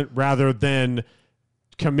car accident rather than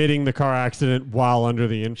committing the car accident while under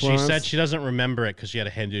the She influence. said she doesn't remember it because she had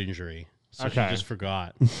a head injury. So Okay. she just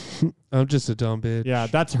forgot. I'm just a dumb bitch. Yeah,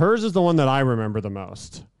 hers is the one that I remember the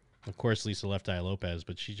most. Of course, Lisa Left Eye Lopez,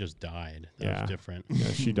 but she just died. That Yeah. was different.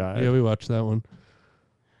 Yeah, she died. Yeah, we watched that one.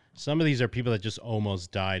 Some of these are people that just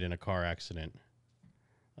almost died in a car accident.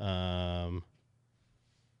 Arnold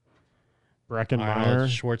Breckenmeyer.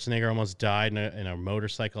 Schwarzenegger almost died in a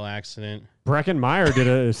motorcycle accident. Breckenmeyer did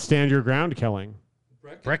a stand your ground killing.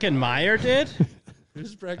 Breckenmeyer did?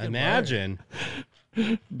 Who's Breckenmeyer? Imagine.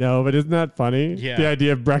 No, but isn't that funny? Yeah. The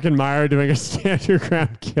idea of Breckenmeyer doing a stand your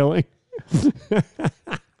ground killing.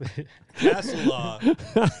 Castle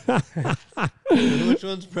Which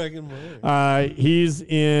one's Breckenmeyer? He's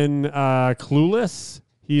in Clueless.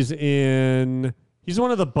 He's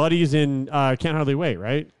one of the buddies in Can't Hardly Wait,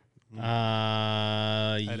 right?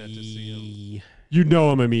 I'd have to see him. You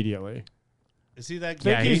know him immediately. Is he that?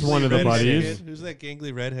 Yeah, he's gangly one of the redhead buddies. Kid? Who's that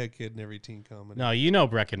gangly redhead kid in every teen comedy? No, you know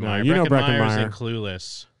Breckenmeyer. No, you know Breckenmeyer's in Breckenmeyer.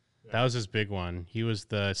 Clueless. That was his big one. He was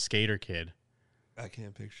the skater kid. I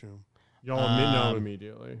can't picture him. Y'all know him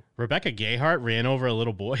immediately. Rebecca Gayheart ran over a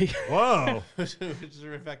little boy. Whoa. Which is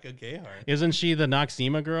Rebecca Gayheart? Isn't she the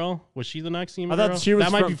Noxzema girl? Was she the Noxzema I girl? thought she was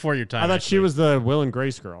that might from- be before your time. I thought she actually. was the Will and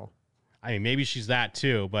Grace girl. I mean, maybe she's that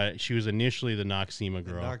too, but she was initially the Noxzema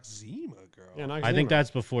girl. Noxzema girl. Yeah, I think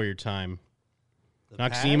that's before your time. The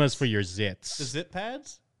Noxzema's pads? for your zits. The zit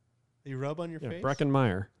pads? That you rub on your face?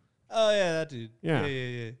 Breckenmeyer. Oh, yeah, that dude. Yeah.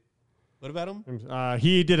 Yeah. What about him?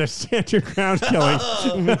 He did a stand your ground killing.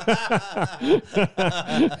 Good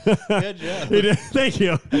job. He did- thank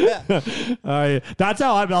you. That's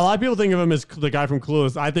how a lot of people think of him as the guy from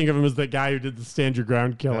Clueless. I think of him as the guy who did the stand your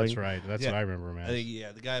ground killing. That's right. That's Yeah. what I remember, man. I think,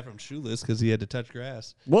 yeah, the guy from Shoeless because he had to touch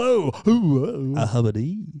grass. Whoa. Whoa. A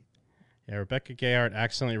hubbity. Yeah, Rebecca Gayheart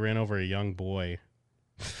accidentally ran over a young boy.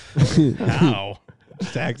 How?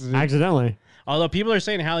 Just accident. Accidentally. Although people are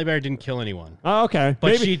saying Halle Berry didn't kill anyone. Oh, okay.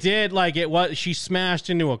 But Maybe- she did, like, she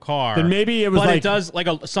smashed into a car. Then maybe it was but like- it does, like,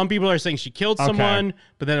 some people are saying she killed Okay. someone,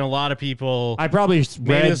 but then a lot of people. I probably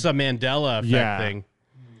Maybe read. this is a Mandela effect Yeah. thing.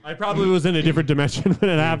 I probably was in a different dimension when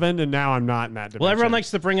it happened, and now I'm not in that dimension. Well, everyone likes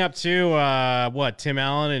to bring up too. What Tim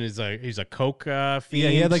Allen and he's a coke fiend. Yeah,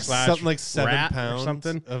 he had like slash something like 7 rat pounds or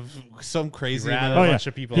something of some crazy He ratted amount. a bunch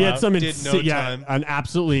of people He had out. some Did no time. an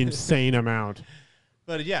absolutely insane amount.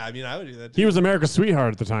 But yeah, I mean, I would do that. He was America's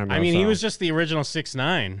sweetheart at the time. Though, I mean, he so. was just the original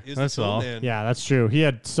 6'9". He was the That's cool all. man. Yeah, that's true. He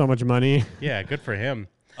had so much money. Yeah, good for him.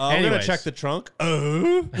 I'm gonna Anyways. check the trunk. All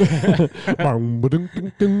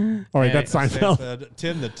right, that's Seinfeld.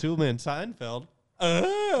 Tim the Toolman Seinfeld.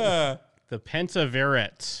 The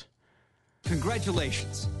Pentaveret.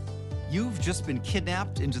 Congratulations. You've just been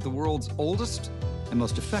kidnapped into the world's oldest and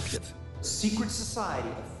most effective secret society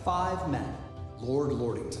of 5 men. Lord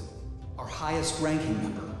Lordington, our highest ranking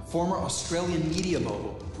member, former Australian media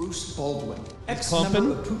mogul Bruce Baldwin,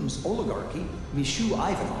 ex-member of Putin's oligarchy, Mishu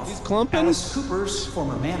Ivanov, He's clumping? Alice Cooper's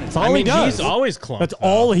former manager. That's all he does. He's always clumped. That's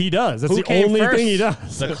all he does. That's Who the came only first? thing he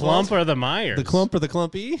does. The clump or the Myers? The clump or the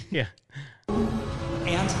clumpy? Yeah.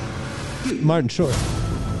 And Martin Short.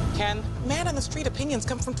 Ken, man on the street opinions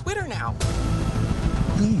come from Twitter now.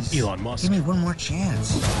 Please, Elon Musk. give me one more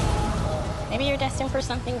chance. Maybe you're destined for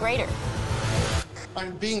something greater.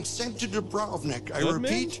 I'm being sent to Dubrovnik. I Good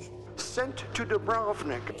repeat, sent to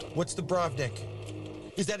Dubrovnik. What's the Dubrovnik?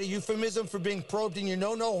 Is that a euphemism for being probed in your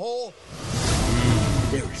no-no hole?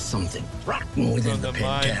 There is something rotten within From the the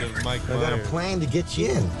mind Pentaveret. of Mike I got a Myers. plan to get you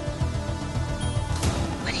in.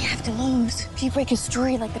 What do you have to lose? If you break a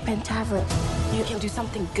story like the Pentaveret, you can do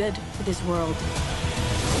something good for this world.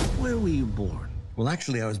 Where were you born? Well,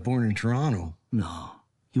 actually, I was born in Toronto. No,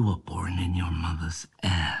 you were born in your mother's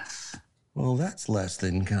ass. Well, that's less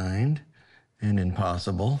than kind and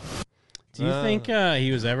impossible. Do you think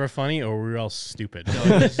he was ever funny, or were we all stupid? No,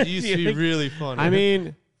 he used to be really funny. I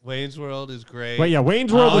mean, Wayne's World is great. Wait, yeah,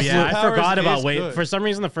 Wayne's World Oh was yeah, I Powers forgot about is Wayne. good. For some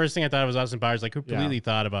reason, the first thing I thought was Austin Powers. Like, completely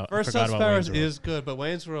forgot about First Wayne's Austin Powers World. is good, but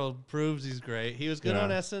Wayne's World proves he's great. He was good Yeah. on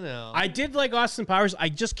SNL. I did like Austin Powers. I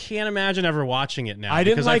just can't imagine ever watching it now. I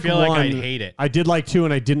didn't because like I feel one. like I'd hate it. I did like 2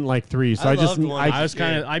 and I didn't like 3. So I I just loved 1. I was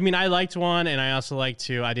kind of. I mean, I liked 1 and I also liked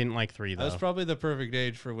 2. I didn't like 3 though. That was probably the perfect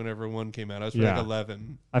age for whenever 1 came out. I was Yeah. like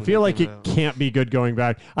 11. I when feel like came it out. can't be good going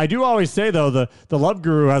back. I do always say though, the Love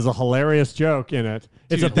Guru has a hilarious joke in it.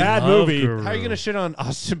 It's a Dude, bad Love movie. Guru. How are you going to shit on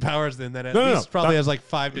Austin Powers then? That at No, no, least no. probably That- has like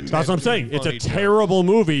 5 to 10. That's what I'm saying. It's a funny jokes. terrible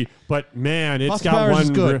movie, but man, it's Austin got Powers one. is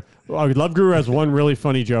good. Love Guru has one really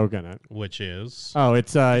funny joke in it. Which is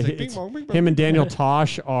It's like, it's- bing bong, bing bong. him and Daniel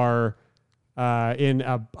Tosh are in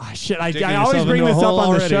a shit. Digging I always yourself bring into a this up hole on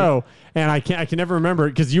the already. show, and I can never remember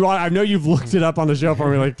it because I know you've looked it up on the show for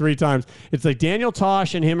me like 3 times. It's like Daniel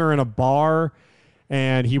Tosh and him are in a bar,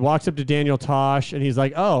 and he walks up to Daniel Tosh and he's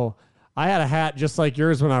like, "Oh, I had a hat just like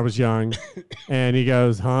yours when I was young," and he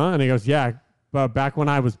goes, "Huh?" And he goes, "Yeah." But back when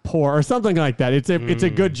I was poor, or something like that. It's a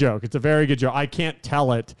good joke. It's a very good joke. I can't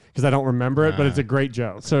tell it because I don't remember it, but it's a great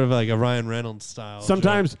joke. Sort of like a Ryan Reynolds style.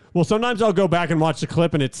 Sometimes I'll go back and watch the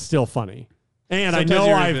clip and it's still funny. And Sometimes I know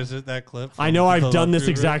you I've revisit that clip I from know the I've Love done this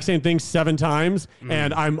Guru. exact same thing 7 times,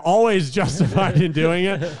 and I'm always justified in doing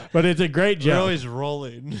it. But it's a great We're joke. always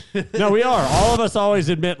rolling. No, we are. All of us always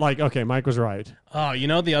admit, like, okay, Mike was right. Oh, you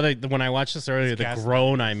know when I watched this earlier, the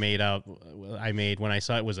groan I made when I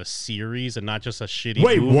saw it was a series and not just a shitty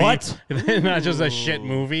Wait, movie. what? Not just a shit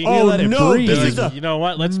movie. Oh, let it no, breathe. this They're is like, a... you know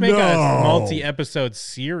what? Let's make a No. multi-episode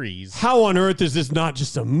series. How on earth is this not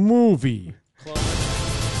just a movie?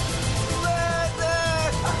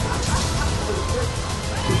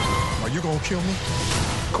 Are you gonna kill me?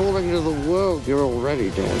 According to the world, you're already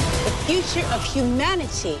dead. The future of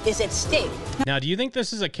humanity is at stake. Now, do you think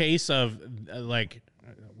this is a case of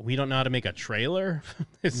we don't know how to make a trailer?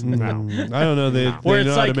 I don't know. They Where know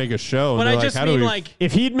it's how to like- make a show. But and I they're just how do mean we- like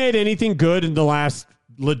If he'd made anything good in the last,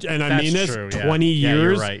 and I That's mean this, true, yeah. 20 Yeah, you're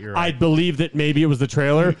years, right, you're right. I'd believe that maybe it was the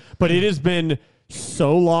trailer. But it has been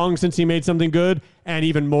so long since he made something good, and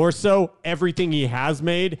even more so, everything he has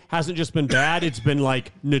made hasn't just been bad, it's been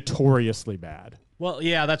like notoriously bad. Well,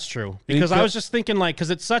 yeah, that's true. Because I was just thinking, because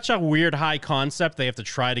it's such a weird high concept they have to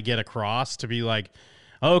try to get across to be like,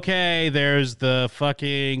 okay, there's the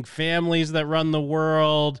fucking families that run the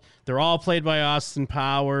world. They're all played by Austin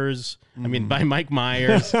Powers. I mean, by Mike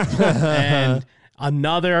Myers. And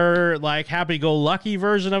another, happy-go-lucky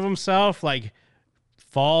version of himself,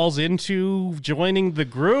 falls into joining the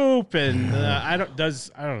group. And I don't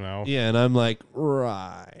know. Yeah, and I'm like,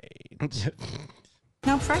 right.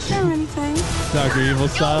 No pressure or anything. Dr. Evil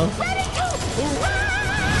style.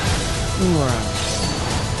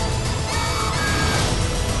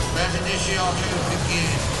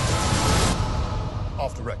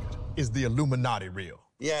 Off the record. Is the Illuminati real?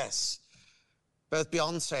 Yes. Both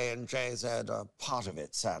Beyonce and Jay-Z are part of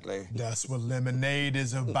it, sadly. That's what Lemonade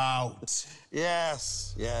is about.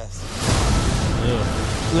 Yes.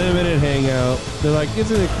 Limited hangout. They're like,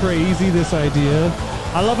 isn't it crazy, this idea?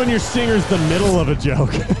 I love when your singer's the middle of a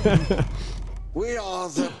joke. We are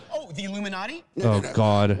the... Oh, the Illuminati?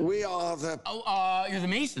 God. We are the... Oh, you're the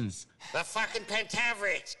Masons. The fucking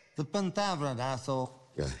Pentaveret. The Pentaveret, asshole.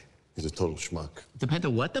 Yeah, he's a total schmuck. The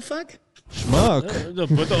Penta what the fuck? Schmuck.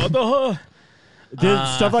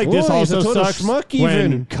 Stuff like this Whoa, he's a also total sucks schmuck when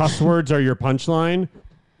even. cuss words are your punchline,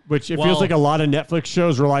 which it Well- feels like a lot of Netflix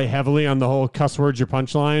shows rely heavily on the whole cuss words your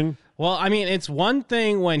punchline. Well, I mean, it's one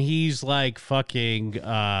thing when he's like fucking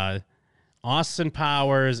Austin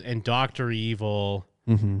Powers and Dr. Evil.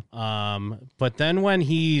 But then when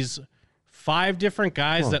he's 5 different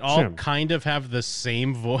guys Well, that all Jim. kind of have the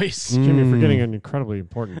same voice. Jim, you're forgetting an incredibly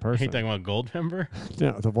important Are person. you talking about Goldmember?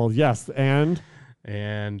 Yeah, well, yes, and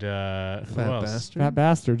who else? Fat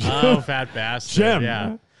Bastard. Oh, Fat Bastard. Jim.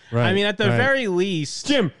 Yeah. Right, I mean, at the right. very least,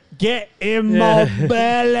 Jim, get in my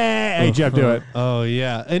belly. Hey, Jeff, do it. Oh,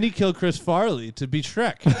 yeah. And he killed Chris Farley to be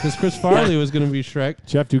Shrek. Because Chris Farley was going to be Shrek.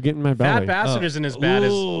 Jeff, do get in my belly. Fat Bastard isn't as bad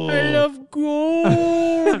as Ooh. I love gold.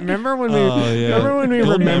 Remember when we yeah.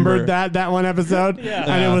 remembered that one episode? Yeah.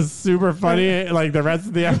 And it was super funny, like the rest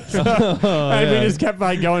of the episode. And we just kept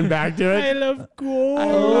like going back to it. I love gold. I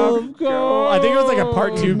love gold. I think it was like a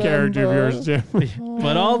part 2 character of yours, Jim.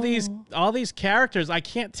 But all these characters, I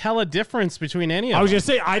can't tell a difference between any of them. I was gonna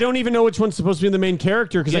say I don't even know which one's supposed to be the main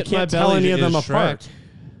character because I Get My can't tell Belly any of them is apart. Shrek.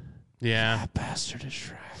 Yeah. That bastard is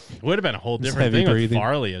Shrek. Would have been a whole It's different heavy thing breathing. with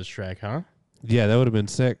Farley as Shrek, huh? Yeah, that would have been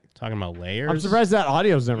sick. Talking about layers. I'm surprised that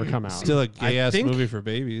audio's never come out. Still a gay-ass think- movie for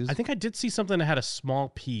babies. I think I did see something that had a small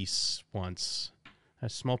piece once. A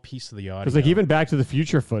small piece of the audio. Because like even Back to the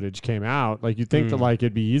Future footage came out. Like you'd think that like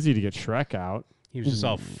it'd be easy to get Shrek out. He was just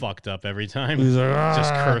all fucked up every time. He's like,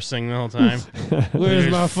 just "Ah." cursing the whole time. Where's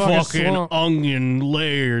There's my fucking swamp? onion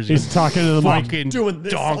layers? He's you talking to the mic, fucking doing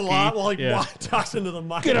this donkey. a lot while he Yeah. talks into the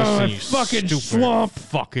mic. Get on my You fucking stupid swamp,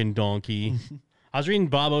 fucking donkey. I was reading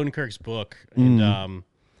Bob Odenkirk's book, and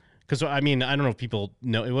because I mean, I don't know if people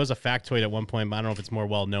know it was a factoid at one point, but I don't know if it's more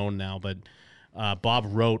well known now. But Bob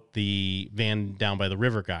wrote the Van Down by the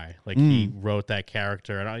River guy. Like he wrote that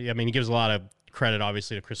character, and I mean, he gives a lot of credit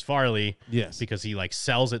obviously to Chris Farley, Yes. because he like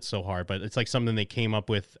sells it so hard. But it's like something they came up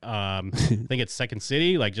with. I think it's Second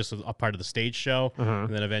City, like just a part of the stage show,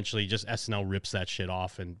 and then eventually just SNL rips that shit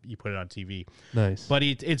off and you put it on TV. Nice. But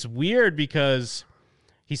it's weird because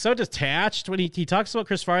he's so detached when he talks about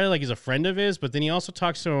Chris Farley like he's a friend of his, but then he also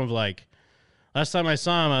talks to him of like, last time I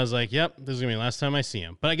saw him, I was like, yep, this is going to be the last time I see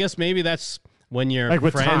him. But I guess maybe that's when you're Like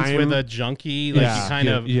with friends time. with a junkie. Like Yeah. you kind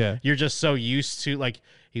of, Yeah. you're just so used to, like,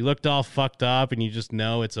 he looked all fucked up and you just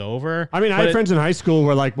know it's over. I mean, I But had friends in high school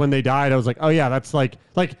where like when they died, I was like, oh yeah, that's like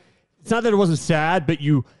it's not that it wasn't sad, but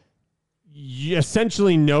you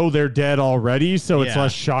essentially know they're dead already, so it's Yeah.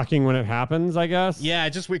 less shocking when it happens, I guess. Yeah,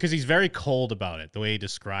 just because he's very cold about it, the way he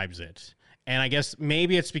describes it. And I guess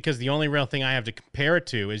maybe it's because the only real thing I have to compare it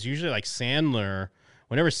to is usually like Sandler.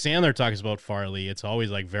 Whenever Sandler talks about Farley, it's always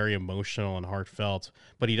like very emotional and heartfelt,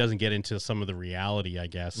 but he doesn't get into some of the reality, I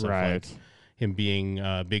guess, of Right. like him being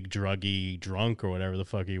a big druggy drunk or whatever the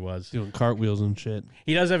fuck he was. Doing cartwheels and shit.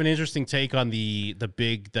 He does have an interesting take on the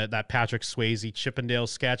big that Patrick Swayze Chippendale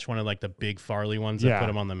sketch, one of like the big Farley ones that Yeah. put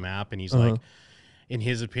him on the map, and he's Uh-huh. like, in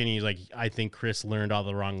his opinion, he's like, I think Chris learned all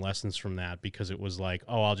the wrong lessons from that because it was like,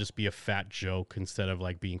 oh, I'll just be a fat joke instead of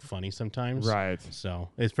like being funny sometimes. Right. So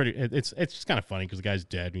it's pretty. It's just kind of funny because the guy's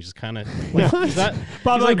dead. And he's just kind of like, he's not,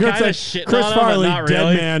 Bob he's like Odenkirk kinda said, shitting Chris on him, but Farley, not dead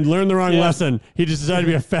really. man, learned the wrong Yeah. lesson. He just decided to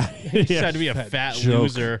be a fat. He decided to be a fat joke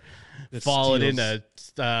loser, that falling steals.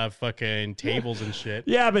 into fucking tables and shit.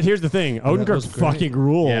 Yeah, but here's the thing: that Odenkirk was great. fucking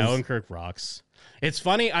rules. Yeah, Odenkirk rocks. It's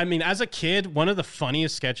funny. I mean, as a kid, one of the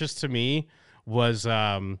funniest sketches to me was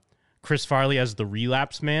Chris Farley as the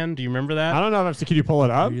relapse man. Do you remember that? I don't know if can you pull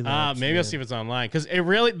it up? Maybe I'll see if it's online because it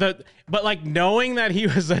really but like knowing that he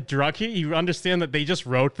was a druggie, you understand that they just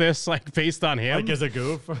wrote this like based on him, Like as a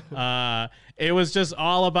goof. it was just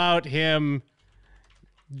all about him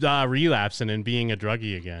relapsing and being a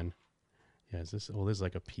druggie again. Yeah, is this? Oh, there's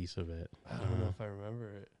like a piece of it. I don't know if I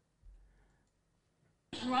remember it.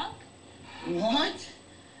 Drunk? What?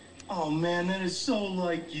 Oh man, that is so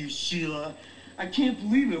like you, Sheila. I can't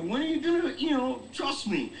believe it. When are you gonna, trust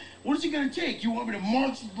me? What is it gonna take? You want me to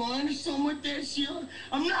march blind or something like that, Sheila?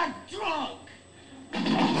 I'm not drunk.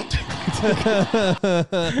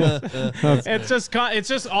 It's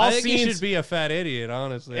just all I think scenes. he should be a fat idiot,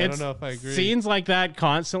 honestly. I don't It's know if I agree. Scenes like that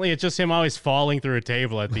constantly. It's just him always falling through a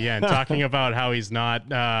table at the end, talking about how he's not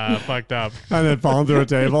fucked up. And then falling through a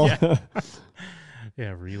table. Yeah.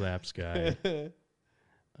 Yeah, relapse guy.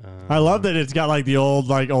 I love that it's got like the old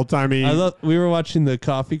timey. We were watching the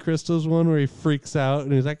coffee crystals one where he freaks out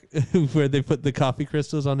and he's like, where they put the coffee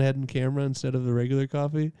crystals on head and camera instead of the regular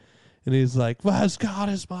coffee, and he's like, "As God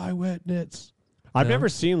is my witness." I've never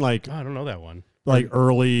seen like I don't know that one. Like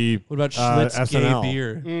early. What about Schlitz SNL? Gay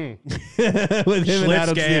Beer? With him and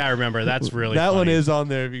Adam Gay, Sandler. I remember. That's really that one funny. is on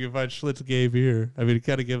there if you can find Schlitz Gay Beer. I mean, it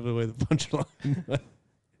kind of gives away the punchline.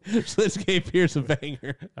 Schlitz Gay Beer's a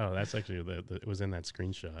banger. Oh, that's actually it was in that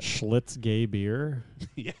screenshot. Schlitz Gay Beer.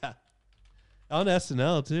 Yeah, on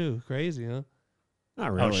SNL too. Crazy, huh?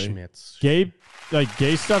 Not really. Schmitz. Gay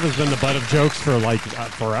stuff has been the butt of jokes for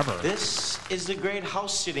forever. This is the great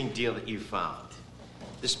house sitting deal that you found.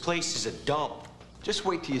 This place is a dump. Just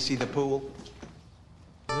wait till you see the pool.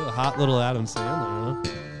 Ooh, hot little Adam Sandler,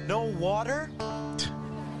 huh? No water?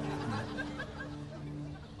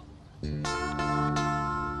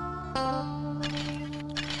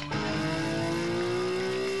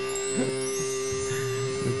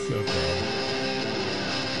 It's so bad.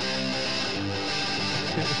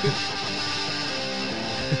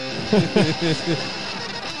 You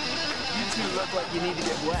two look like you need to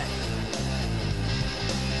get wet.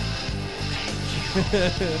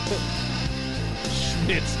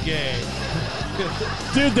 Schmitz Gay.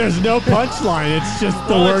 Dude, there's no punchline. It's just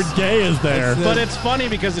the word gay is there. But it's funny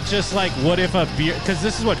because it's just like, what if a beer... Because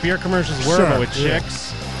this is what beer commercials were, Sure, but with yeah.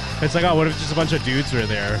 chicks. It's like, oh, what if just a bunch of dudes were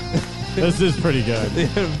there? This is pretty good.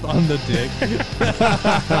 On the dick.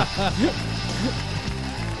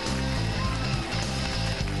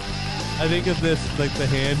 I think of this, like the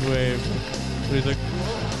hand wave. Where he's like,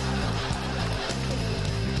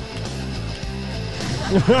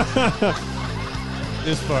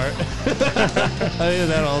 this part. I hear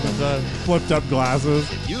that all the time. Flipped up glasses.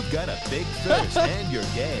 You've got a big thirst and you're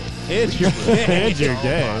gay. And you're gay. And you're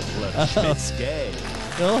gay. Schmitz Gay.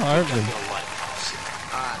 Phil Hartman.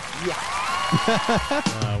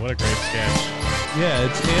 What a great sketch. Yeah,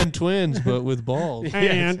 it's and twins, but with balls.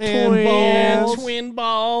 Yes, twins. balls. Twin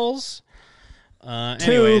balls. Two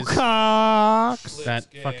Anyways, cocks. that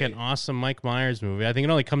fucking awesome Mike Myers movie. I think it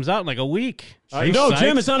only comes out in like a week. Are you No, psyched?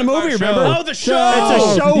 Jim, it's not a movie, remember? Oh, the show! It's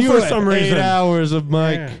a show You for had some 8 reason. hours of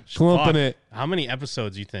Mike Yeah. clumping Fuck. it. How many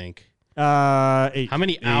episodes do you think? 8. How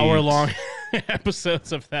many hour-long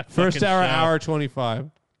episodes of that First fucking hour, show? hour 25.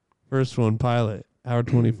 First one, pilot, hour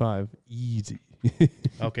 25. Easy.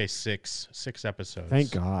 Okay, six episodes. Thank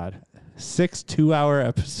God. 6 2-hour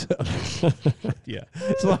episodes. Yeah.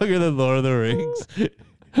 It's longer than Lord of the Rings.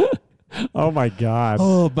 Oh my God.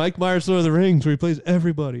 Oh, Mike Myers, Lord of the Rings, where he plays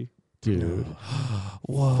everybody. Dude.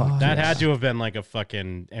 Wow. That had to have been like a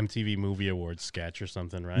fucking MTV Movie Awards sketch or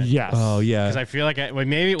something, right? Yes. Oh, yeah. Because I feel like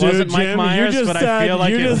maybe it Dude, wasn't Mike Jim, Myers, you just but said, I feel like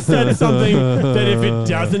you it just said something that if it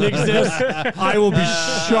doesn't exist, I will be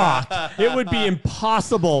shocked. It would be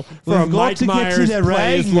impossible for We've a got Mike to get to Myers the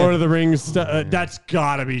plays ring. Lord of the Rings. That's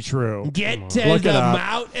gotta be true. Get to Look it the up.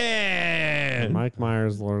 mountain. Mike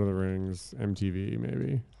Myers, Lord of the Rings, MTV,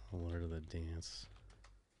 maybe. Lord of the Dance.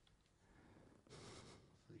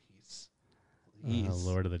 Please.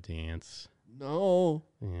 Lord of the Dance. No.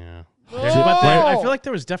 Yeah. No. But I feel like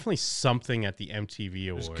there was definitely something at the MTV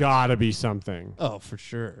Awards. There's gotta be something. Oh, for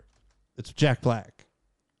sure. It's Jack Black.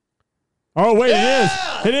 Oh, wait, it is.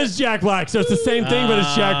 It is Jack Black. So it's the same thing, but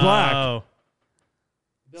it's Jack Black. Oh.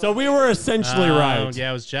 So we were essentially right. Yeah,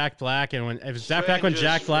 it was Jack Black, and it was back when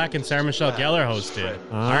Jack Black and Sarah Michelle Gellar hosted.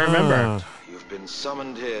 I remember. You've been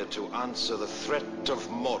summoned here to answer the threat of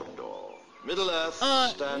Mordor. Middle-earth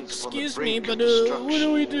stands on the Excuse me, brink but of destruction. what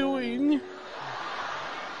are we doing?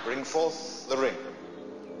 Bring forth the ring.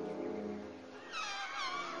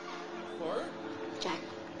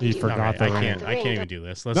 He forgot the ring. I can't even do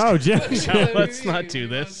this. No, Jim. Let's not do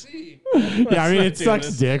this. Yeah, I mean, it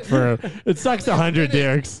sucks dick for... It sucks 100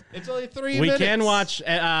 dicks. It's only 3 We minutes. can watch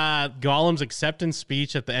Gollum's acceptance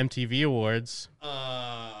speech at the MTV Awards.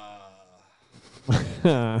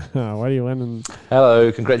 What are you winning?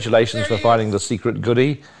 Hello, congratulations for finding the secret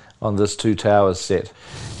goodie on this Two Towers set.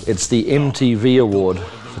 It's the MTV Award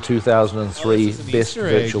for 2003 Best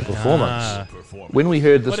Virtual Performance. When we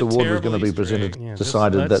heard this award was going to be presented,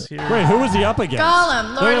 decided that... Wait, who was he up against?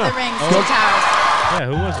 Gollum, Lord of the Rings, Two Towers. Yeah,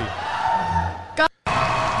 who was he?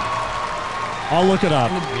 I'll look it up.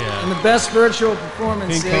 Yeah. And the best virtual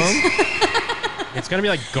performance is... It's going to be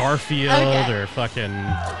like Garfield Okay. or fucking...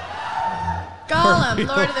 Gollum,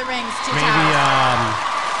 Lord of the Rings, Two Towers.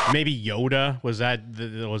 Maybe Yoda. Was that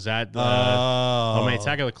Oh. my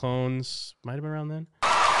Attack of the Clones might have been around then.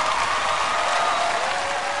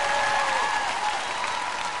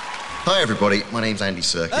 Hi everybody, my name's Andy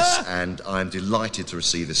Serkis, and I'm delighted to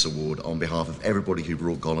receive this award on behalf of everybody who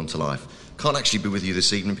brought Gollum to life. Can't actually be with you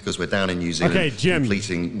this evening because we're down in New Zealand Okay, Jim.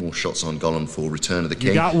 completing more shots on Gollum for Return of the King.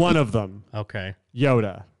 You got one of them. Okay.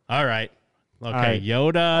 Yoda. All right. Okay, All right.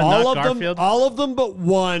 Yoda, all not of Garfield. all of them but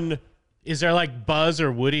one. Is there like Buzz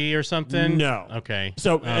or Woody or something? No. Okay.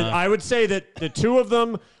 So I would say that the two of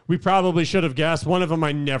them we probably should have guessed. One of them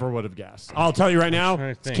I never would have guessed. I'll tell you right now, trying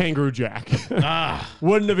to it's think. Kangaroo Jack. Ah.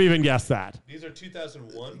 Wouldn't have even guessed that. These are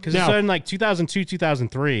 2001. Because it's in like 2002,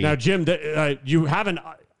 2003. Now, Jim, you have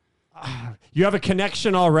a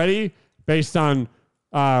connection already based on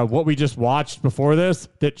what we just watched before this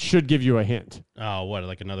that should give you a hint. Oh, what?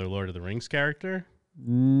 Like another Lord of the Rings character?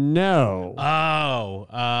 No.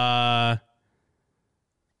 Oh.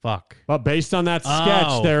 Fuck. But based on that sketch,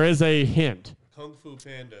 Oh. there is a hint. Kung Fu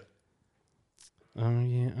Panda. Oh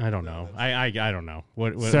yeah, I don't know. I don't know.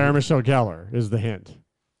 What Sarah Michelle Gellar is the hint.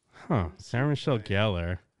 Huh? Sarah Michelle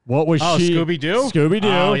Gellar. What was Oh, she? Scooby Doo. Scooby Doo.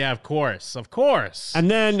 Oh yeah, of course. And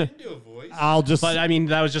then I'll just. But I mean,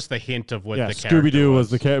 that was just the hint of what yeah, the character Scooby Doo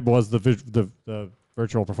was. was the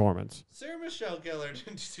virtual performance. Sarah Michelle Gellar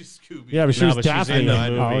didn't do Scooby. Yeah, but she was she's Daphne. in the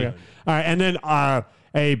Oh, movie. yeah. All right, and then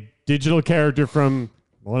a digital character from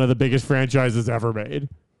one of the biggest franchises ever made,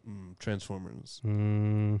 Transformers.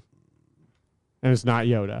 and it's not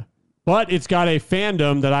Yoda, but it's got a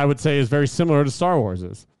fandom that I would say is very similar to Star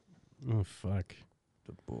Wars's. Oh fuck.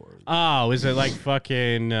 Oh, is it like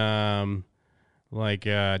fucking like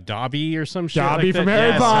Dobby or some shit? Dobby like from that? Harry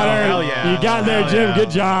Yes. Potter. Oh, hell yeah. You got there, Hell Jim. yeah. Good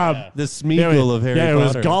job. The Smeagol of Harry Yeah, it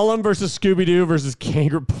was Potter. Gollum versus Scooby Doo versus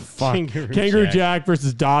Kangaroo Jack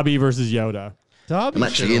versus Dobby versus Yoda. I'm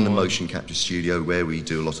actually in the motion capture studio where we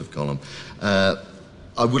do a lot of Gollum.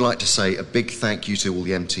 I would like to say a big thank you to all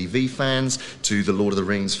the MTV fans, to the Lord of the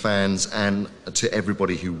Rings fans, and to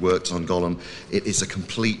everybody who worked on Gollum. It is a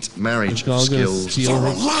complete marriage of skills. You're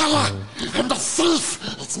a liar! I'm the thief!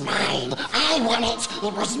 It's mine! I won it!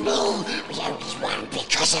 It was me! We only won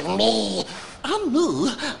because of me! And me,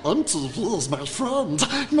 MTV is my friend!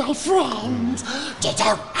 My friend! You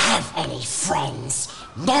don't have any friends!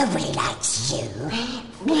 Nobody likes you!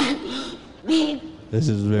 This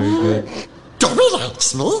is very good. Dobby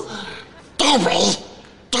likes me!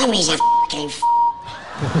 Dobby's a f***ing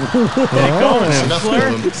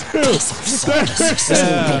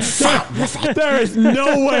There is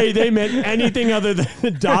no way they meant anything other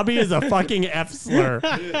than Dobby is a fucking F slur.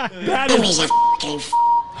 That is a f***ing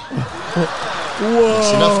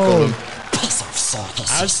whoa.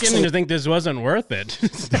 I was beginning to think this wasn't worth it.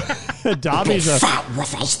 Dobby's a fat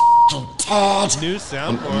with his f***ing turd. New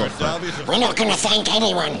soundboard. Dobby's a We're not going to thank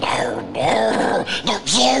anyone. No.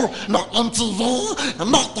 Not you, not MTV,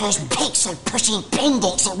 and not those pixel pushing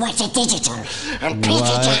bandits at Watcher Digital. And Peter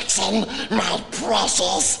What? Jackson, my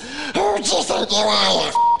precious. Who do you think you are, you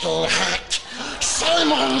f***ing hack?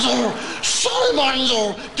 Shame on you! Shame on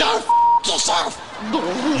you! Go f*** yourself!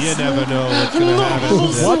 You never know what's going to happen.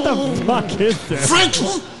 What the fuck is this?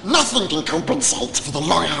 Frankly, nothing can compensate for the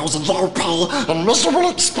long hours and low pay and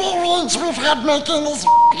miserable experience we've had making this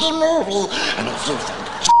f***ing movie. And if you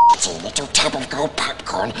think shitty little tub of gold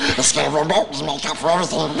popcorn is going to remotely make up for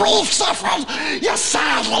everything we've suffered, you're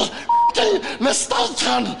sadly f***ing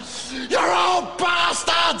mistaken. You're all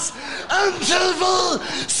bastards.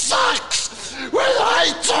 MTV sucks. We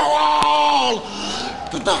hate you all.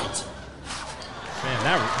 Good night. Man,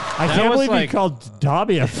 that I can't believe he called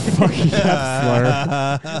Dobby a fucking F slur.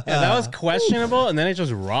 Yeah, that was questionable, and then it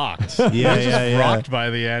just rocked. Yeah, it was just yeah. rocked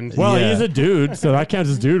by the end. Well, he's a dude, so that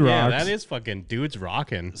counts as dude Yeah, rocks. that is fucking dudes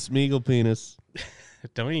rocking. Smeagol penis.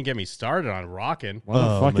 Don't even get me started on rocking. What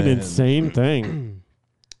a fucking man. insane thing.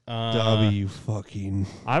 Dobby, you fucking.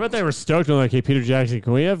 I bet they were stoked when like, hey, Peter Jackson,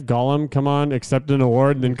 can we have Gollum come on, accept an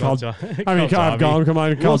award, and then call Call Do- I mean, call have Dobby. Gollum come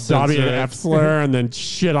on and call We'll Dobby an censor it. F slur, and then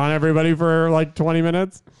shit on everybody for like 20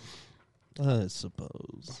 minutes. I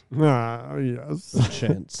suppose. Ah, yes. The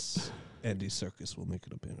chance Andy Serkis will make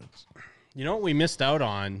an appearance. You know what we missed out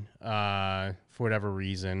on, for whatever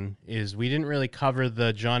reason, is we didn't really cover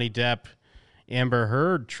the Johnny Depp Amber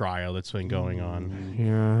Heard trial that's been going on.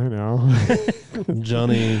 Yeah, I know.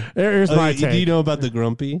 Johnny. Here's my take. Do you know about the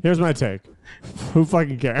grumpy? Here's my take. Who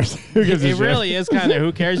fucking cares? Who gives a It shit? really is kind of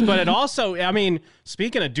who cares, but it also, I mean,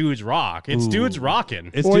 speaking of dudes rock, it's dudes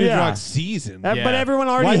rocking. It's Well, Dude yeah. Rock season. But Yeah. everyone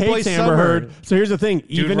already White Boy hates Amber Summer. Heard. So here's the thing: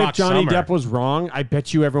 even if Rock Johnny Summer. Depp was wrong, I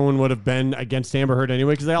bet you everyone would have been against Amber Heard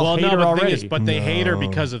anyway because they all Well, hate no, her but the already. thing is, but they hate her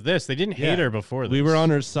because of this. They didn't hate her before this. We were on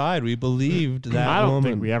her side. We believed that I don't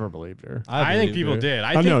woman. think we ever believed her. I think believed people her. did.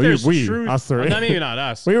 I Oh, think no, there's we, truth. us three. Well, maybe not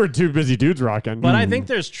us. We were too busy dudes rocking. But I think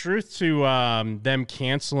there's truth to them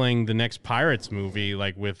canceling the next Pirates movie,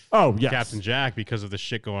 like with yes. Captain Jack, because of the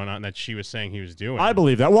shit going on that she was saying he was doing. I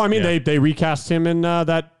believe that. Well, I mean, they recast him in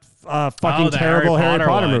that fucking the terrible Harry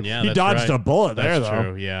Potter one. movie. Yeah, he that's dodged right. a bullet That's there,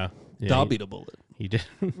 though. true. Yeah. Dobbied a bullet. He did.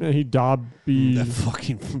 Yeah, he dobbied. That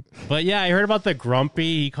fucking. But yeah, I heard about the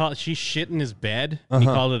grumpy. She shit in his bed. He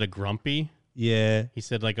called it a grumpy. Yeah. He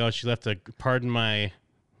said like, oh, she left a, pardon my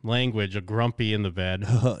language, a grumpy in the bed.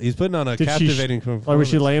 He's putting on a Did captivating Like, performance. was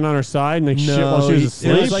she laying on her side and like shit No, while she was it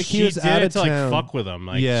asleep? was like he was did out it of to like town. fuck with him.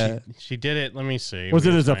 Like, Yeah. she did it. Let me see. Was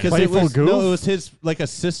it as a Let me playful find goof? No, it was his like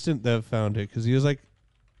assistant that found it because he was like,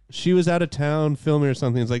 she was out of town filming or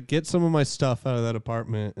something. It's like, get some of my stuff out of that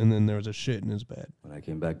apartment, and then there was a shit in his bed. When I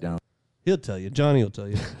came back down He'll tell you. Johnny will tell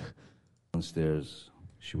you. downstairs,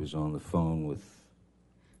 she was on the phone with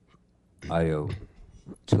Io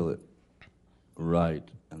Tillett Wright,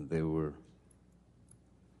 and they were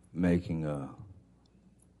making a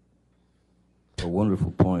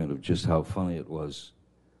wonderful point of just how funny it was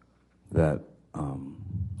that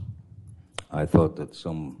I thought that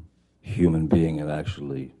some human being had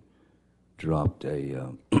actually dropped a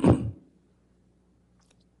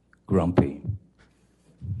grumpy,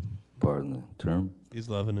 pardon the term. He's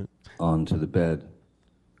loving it. Onto the bed,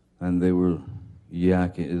 and they were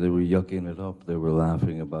yucking it up. They were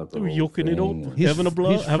laughing about the They were whole yucking it thing. up. Having a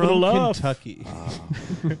He's having a from laugh. Kentucky.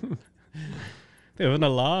 They're having a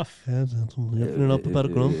laugh. Laughing it up about a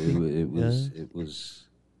grumpy. It was.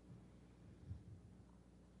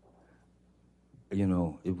 You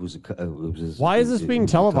know, it was. Why is this being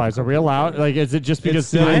televised? Are we allowed? Like, is it just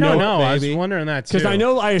because I don't know. baby. I was wondering that too.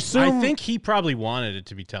 Because I assume. I think he probably wanted it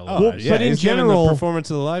to be televised. Oh, yeah, but in he's giving general, the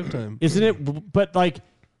performance of the lifetime. Isn't it? But like,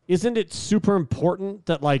 isn't it super important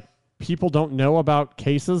that people don't know about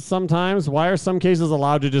cases sometimes? Why are some cases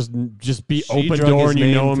allowed to just be She open drug door his and you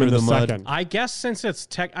name know them in through the the mud. second? I guess since it's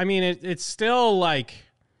tech, I mean, it's still like,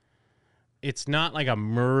 it's not like a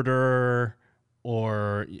murder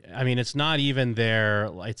or, I mean, it's not even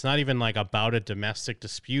it's not even like about a domestic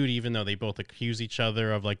dispute, even though they both accuse each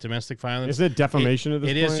other of like domestic violence. Is it defamation at this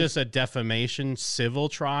It is point? just a defamation civil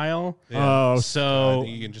trial. Yeah. Oh, so I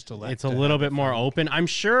think you can just elect it's a to little have bit more open. I'm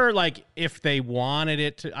sure like if they wanted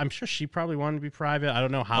it to, I'm sure she probably wanted to be private. I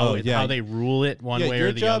don't know how, how they rule it one way your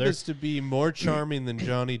or the job other. is to be more charming than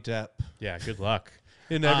Johnny Depp. Yeah, good luck.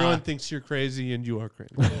 And everyone thinks you're crazy, and you are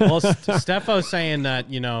crazy. Well, Stefo's saying that,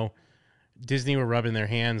 Disney were rubbing their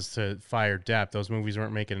hands to fire Depp. Those movies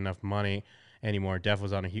weren't making enough money anymore. Depp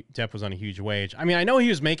was on a huge wage. I mean, I know he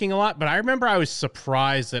was making a lot, but I remember I was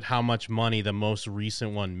surprised at how much money the most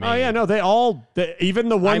recent one made. Oh yeah, no, even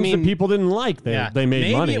the ones that people didn't like, they made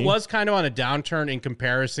maybe money. It was kind of on a downturn in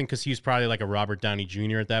comparison because he was probably like a Robert Downey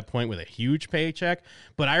Jr. at that point with a huge paycheck.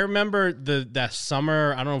 But I remember that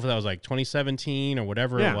summer, I don't know if that was like 2017 or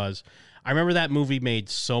whatever it was. I remember that movie made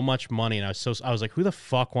so much money, and I was like, "Who the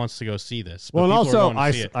fuck wants to go see this?" But Well, and people were also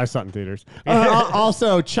going to see it. I saw it in theaters.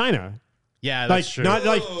 Also, China. Yeah, that's true. Not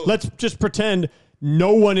like let's just pretend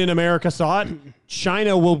no one in America saw it.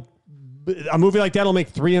 China will. A movie like that will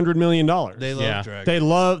make $300 million. They love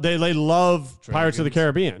dragons. They love Pirates of the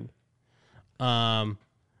Caribbean.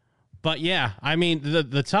 But yeah, I mean,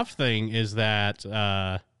 the tough thing is that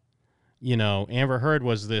Amber Heard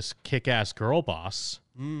was this kick-ass girl boss.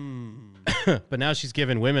 But now she's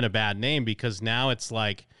giving women a bad name because now it's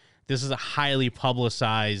like this is a highly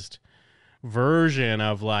publicized version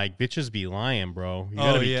of like bitches be lying, bro. You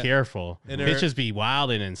gotta be careful. And bitches be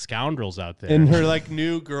wilding and scoundrels out there. And her like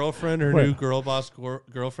new girlfriend, new girl boss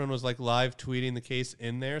girlfriend was like live tweeting the case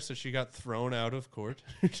in there, so she got thrown out of court.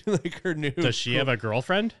 Like her new. Does she have a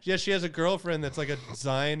girlfriend? Yeah, she has a girlfriend that's like a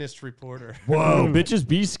Zionist reporter. Whoa, bitches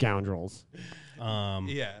be scoundrels.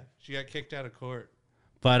 Yeah, she got kicked out of court.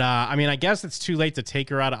 But, I mean, I guess it's too late to take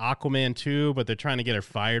her out of Aquaman 2, but they're trying to get her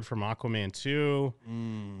fired from Aquaman 2.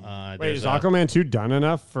 Wait, is Aquaman 2 done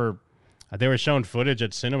enough for... They were showing footage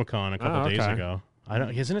at CinemaCon a couple days ago.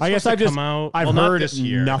 Isn't it I guess supposed to come out? I've Well, not heard this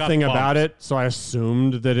year. nothing It got about bumped. it, so I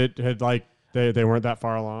assumed that it had like... They weren't that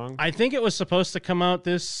far along. I think it was supposed to come out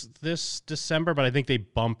this December, but I think they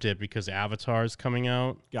bumped it because Avatar's coming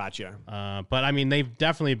out. Gotcha. But, I mean, they've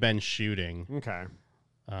definitely been shooting. Okay.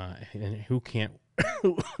 And who can't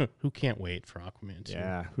wait for Aquaman 2?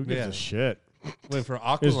 Yeah, who gives a shit? Wait for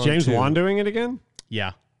Aquaman. Is James 2. Wan doing it again?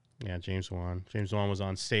 Yeah. Yeah, James Wan. James Wan was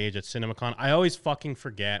on stage at CinemaCon. I always fucking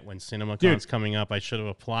forget when CinemaCon's Dude, coming up. I should have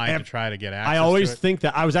applied to try to get access I always to it. think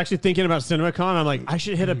that. I was actually thinking about CinemaCon. I'm like, I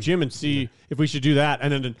should hit up Jim and see if we should do that.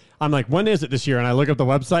 And then I'm like, when is it this year? And I look up the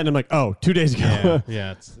website and I'm like, oh, 2 days ago.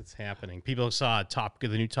 Yeah, it's happening. People saw the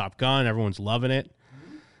new Top Gun. Everyone's loving it.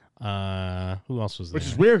 Who else was there? Which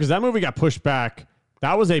is weird because that movie got pushed back.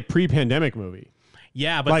 That was a pre-pandemic movie.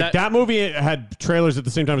 Yeah, but like that movie had trailers at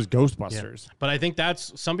the same time as Ghostbusters. But I think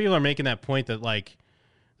that's some people are making that point that like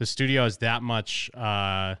the studio has that much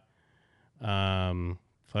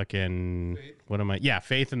fucking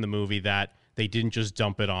faith in the movie that they didn't just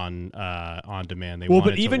dump it on demand. They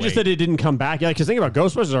But even just that it didn't come back, because think about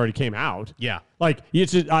Ghostbusters already came out. Yeah, like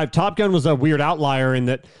Top Gun was a weird outlier in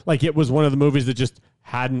that like it was one of the movies that just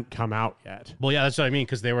hadn't come out yet. Well, yeah, that's what I mean,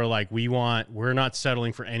 because they were like, we're not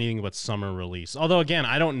settling for anything but summer release. Although, again,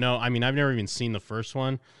 I don't know. I mean, I've never even seen the first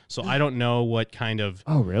one, so I don't know what kind of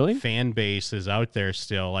fan base is out there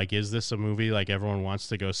still. Like, is this a movie like everyone wants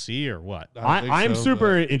to go see or what? I'm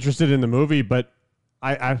super interested in the movie, but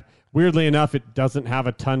I weirdly enough, it doesn't have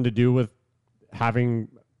a ton to do with having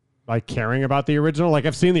like caring about the original. Like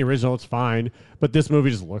I've seen the original, it's fine, but this movie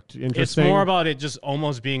just looked interesting. It's more about it just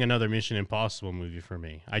almost being another Mission Impossible movie for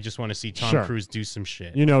me. I just want to see Tom Cruise do some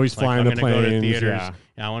shit. You know, he's flying the planes. Go to theaters.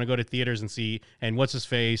 Yeah, I want to go to theaters and see. And what's his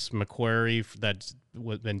face, McQuarrie, that's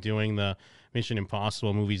been doing the Mission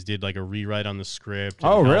Impossible movies, did like a rewrite on the script.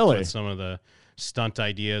 Oh, really? With some of the stunt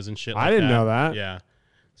ideas and shit. Like I didn't know that. Yeah.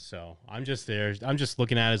 So I'm just there. I'm just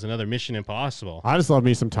looking at it as another Mission Impossible. I just love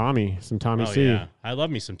me some Tommy C. Yeah, I love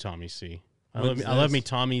me some Tommy C. I love me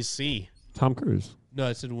Tommy C. Tom Cruise. No,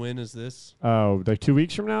 I said when is this? Oh, like 2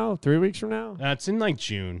 weeks from now? 3 weeks from now? It's in like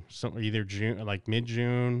June, either June, like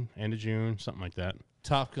mid-June, end of June, something like that.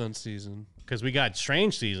 Top Gun season. Because we got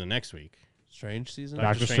Strange season next week. Strange season?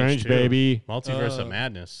 Doctor Strange, baby. Multiverse of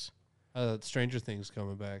Madness. Stranger Things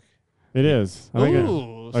coming back. It is.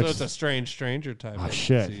 So it's a Stranger type of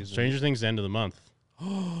season. Stranger Things end of the month.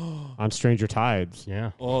 On Stranger Tides.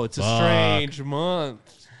 Yeah. Oh, it's a strange month.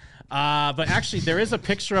 But actually, there is a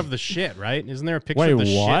picture of the shit, right? Isn't there a picture of the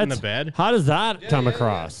shit in the bed? How does that come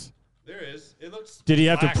across? There is. It looks. Did he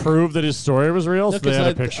have to prove that his story was real? So they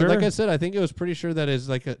had a picture? Like I said, I think it was pretty sure that his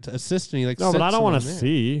like assistant. He no, but I don't want to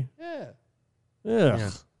see. Yeah. Yeah.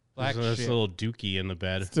 Black There's shit. a little dookie in the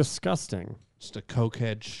bed. It's disgusting. Just a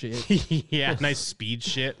cokehead shit. Yeah, nice speed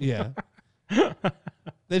shit. Yeah.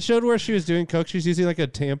 They showed where she was doing coke. She was using like a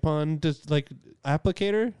tampon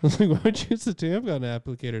applicator. I was like, why would you use a tampon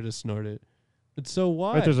applicator to snort it? It's so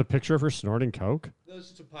wide. Wait, there's a picture of her snorting coke? There's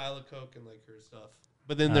just a pile of coke and like her stuff.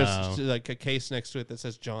 But then there's like a case next to it that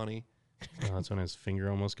says Johnny. Oh, that's when his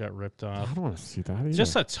finger almost got ripped off. I don't want to see that either.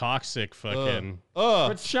 Just a toxic fucking.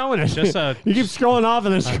 What's showing it? Just a. You keep scrolling off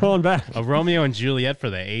and then scrolling back. A Romeo and Juliet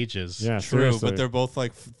for the ages. Yeah, true. seriously. But they're both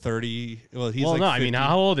like 30. Well, he's well, like no, 50. I mean,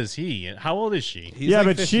 how old is he? How old is she? He's yeah,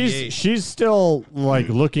 like but 58. she's still like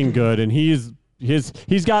looking good, and he's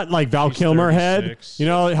got like Val Kilmer head. 36. You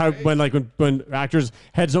know how when actors'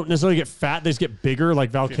 heads don't necessarily get fat, they just get bigger, like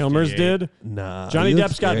Val Kilmer's did. Nah, Johnny he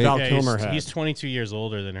looks Depp's got great. Val Yeah, Kilmer head. He's 22 years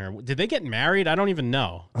older than her. Did they get married? I don't even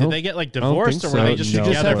know. I Did don't- they get like I don't divorced, think or were so. they just She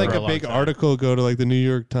together just had like for a long big time? article go to like the New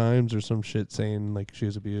York Times or some shit saying like she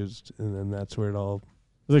was abused, and then that's where it all.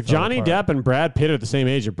 Like fell Johnny apart. Depp and Brad Pitt are the same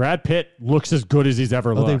age. And Brad Pitt looks as good as he's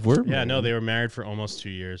ever Oh, they looked. were. Yeah, no, they were married for almost 2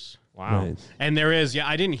 years. Wow. Nice. And there is,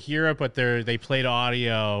 I didn't hear it, but they played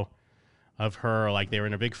audio of her, like they were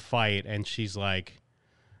in a big fight, and she's like,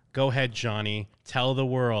 "Go ahead, Johnny, tell the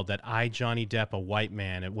world that I, Johnny Depp, a white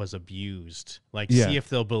man, it was abused. Like, Yeah. see if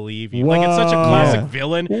they'll believe you." Like, it's such a classic Yeah.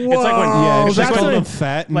 villain. Whoa. It's like when Yeah, it's she's like calling when, him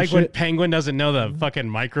fat and like when shit. Penguin doesn't know the fucking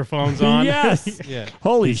microphone's on. Yes. Yeah.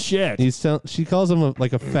 Holy shit. She calls him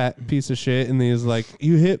like a fat piece of shit, and he's like,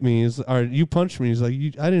 "You hit me," or "You punched me." He's like,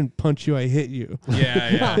 "I didn't punch you. I hit you."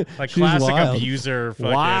 Yeah. Like She's classic wild. abuser.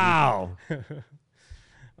 Fucking, Wow.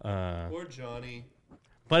 Poor Johnny.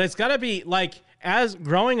 But it's got to be like, as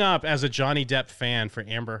growing up as a Johnny Depp fan for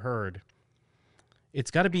Amber Heard, it's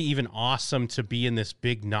got to be even awesome to be in this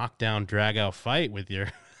big knockdown, drag out fight with your.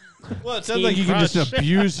 Well, it sounds like you can just crush.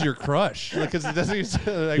 abuse your crush, because it doesn't.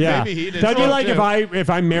 Like Yeah, maybe he did. that'd be wrong, like too. if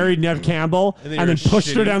I married Nev Campbell And then and then you're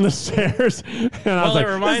pushed her shitty. down the stairs, and I was Well, it like,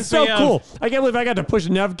 "This reminds is so me of- cool! I can't believe I got to push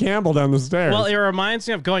Nev Campbell down the stairs." Well, it reminds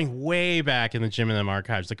me of going way back in the Jim and Them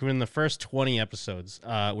archives. Like in the first 20 episodes,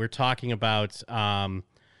 we're talking about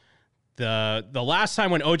the last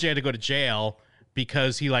time when OJ had to go to jail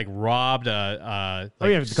because he like robbed a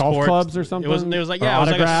like golf sports- clubs or something? It was like Or it was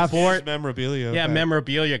like a autographs? sport memorabilia. Yeah, guy.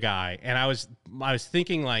 memorabilia guy. And I was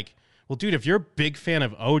thinking like, well, dude, if you're a big fan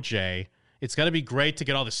of OJ, it's got to be great to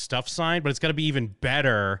get all this stuff signed, but it's got to be even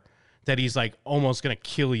better that he's like almost gonna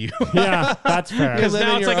kill you. Yeah, that's fair. Because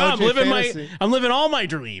now it's your like, oh, OJ I'm living all my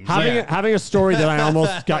dreams. Having a story that I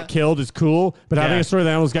almost got killed is cool, but having Yeah. a story that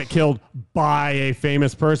I almost got killed by a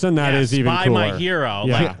famous person, that is even by cooler. my hero.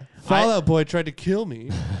 Yeah. Like, Fallout Boy tried to kill me.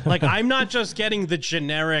 like I'm not just getting the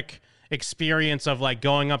generic experience of like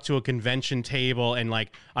going up to a convention table and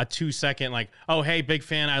like a 2-second like, oh hey, big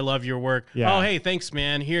fan, I love your work. Yeah. Oh hey, thanks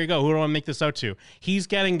man, here you go. Who do I make this out to? He's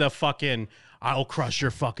getting the fucking, I'll crush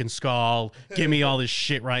your fucking skull. Give me all this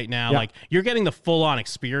shit right now. Yeah. Like you're getting the full on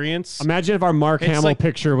experience. Imagine if our Mark It's Hamill like-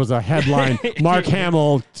 picture was a headline: Mark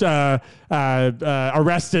Hamill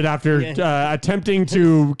arrested after attempting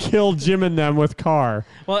to kill Jim and them with car.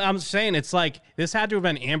 Well, I'm saying it's like this had to have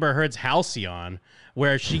been Amber Heard's Halcyon,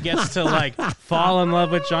 where she gets to like fall in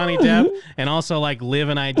love with Johnny Depp and also like live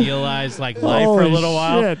an idealized like life for a Holy little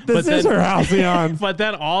while. shit, this is her Halcyon. But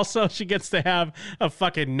then also she gets to have a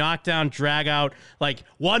fucking knockdown, drag out, like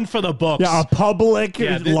one for the books. Yeah, a public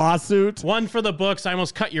this- lawsuit. One for the books. I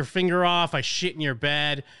almost cut your finger off. I shit in your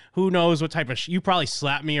bed. Who knows what type of you probably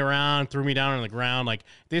slapped me around, threw me down on the ground. Like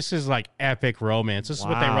this is like epic romance. This is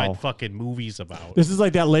what they Wow. write fucking movies about. This is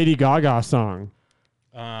like that Lady Gaga song.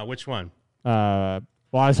 Which one? Well,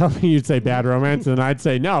 I was hoping you'd say Bad Romance, and I'd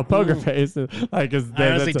say no, Poker Face. Like, I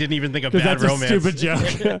honestly didn't even think of Bad that's Romance. a stupid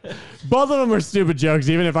joke. Both of them were stupid jokes,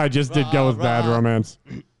 even if I just did go with Bad Romance.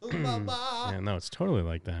 Yeah, no, it's totally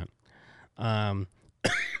like that.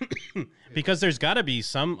 Because there's got to be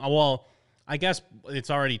some. Well, I guess it's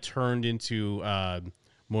already turned into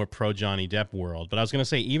more pro Johnny Depp world. But I was going to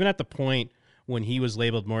say, even at the point when he was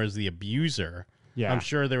labeled more as the abuser, Yeah. I'm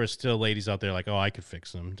sure there were still ladies out there like, oh, I could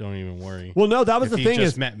fix him. Don't even worry. Well, no, that was if the he thing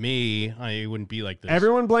just is- met me, I wouldn't be like this.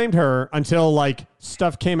 Everyone blamed her until like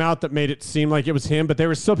stuff came out that made it seem like it was him, but there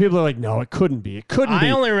were still people that were like, no, it couldn't be. It couldn't be.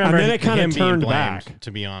 I only remember and then it kind him of being turned blamed, back.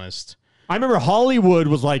 to be honest. I remember Hollywood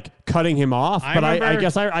was like cutting him off, I but I remember-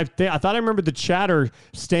 guess I thought I remembered the chatter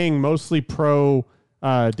staying mostly pro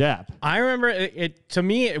Depp. I remember it. To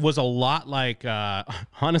me, it was a lot like.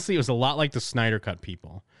 Honestly, it was a lot like the Snyder Cut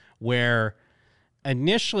people, where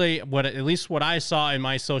initially, at least what I saw in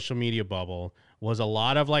my social media bubble was a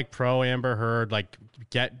lot of like pro Amber Heard, like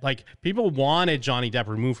people wanted Johnny Depp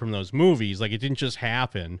removed from those movies. Like it didn't just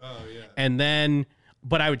happen. Oh yeah. And then,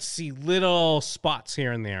 but I would see little spots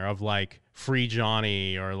here and there of like free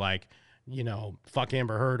Johnny or like, you know, fuck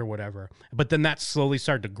Amber Heard or whatever. But then that slowly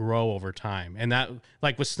started to grow over time. And that,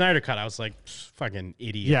 like with Snyder Cut, I was like, fucking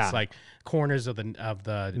idiots. Yeah. Like corners of the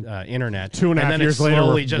internet. 2.5 and then years it later,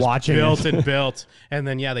 slowly we're just watching built it. and built. And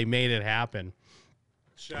then, yeah, they made it happen.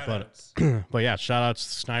 Shout-outs. But yeah, shout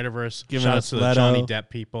outs to Snyderverse. Giving Shout us outs to the Leto. Johnny Depp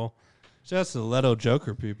people. Shout out to the Leto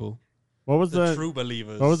Joker people. What was The the true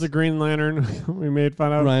believers. What was the Green Lantern we made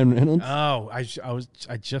fun of? Ryan Reynolds. Oh, I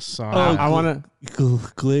just saw Oh, that. I want to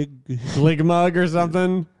Glig Mug or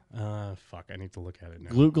something. Fuck, I need to look at it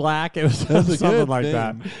now. Glue Glack. It was That was a something good like thing.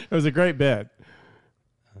 that. It was a great bit.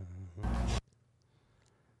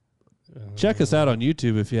 Check us out on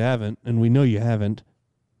YouTube if you haven't, and we know you haven't.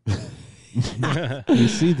 We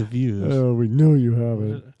see the views. Oh, we know you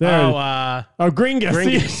haven't. There. Oh, Gringus.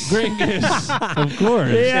 Gringus. Gringus, of course.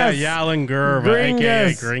 Yes. Yeah, Yalen Gerv,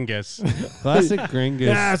 a.k.a. Gringus. Gringus. Classic Gringus.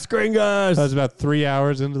 Yes, Gringus. That was about 3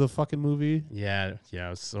 hours into the fucking movie. Yeah, I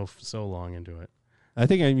was so long into it. I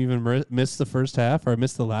think I even missed the first half, or I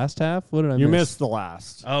missed the last half. What did I You miss? missed the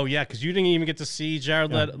last. Oh, yeah, because you didn't even get to see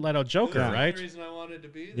Jared Leto Joker, Yeah. right? The reason I wanted to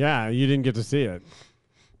be there. Yeah, you didn't get to see it.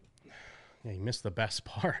 Yeah, you missed the best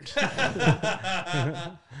part.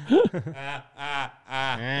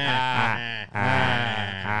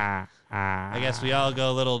 I guess we all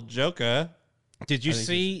go a little Joker. Did you I think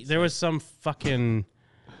see there was some fucking?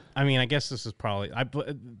 I mean, I guess this is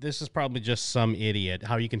probably just some idiot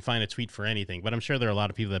how you can find a tweet for anything, but I'm sure there are a lot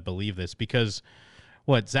of people that believe this because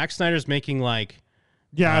what Zack Snyder's making like.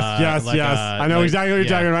 Yes. I know exactly what you're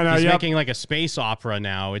talking about now. He's Yep. making like a space opera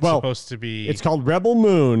now. It's Well, supposed to be. It's called Rebel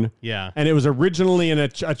Moon. Yeah. And it was originally in a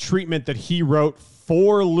treatment that he wrote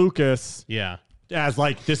for Lucas. Yeah. As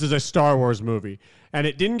like, this is a Star Wars movie. And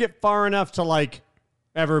it didn't get far enough to like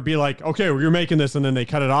ever be like, okay, well, you're making this, and then they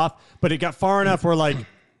cut it off. But it got far enough where like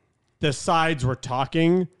the sides were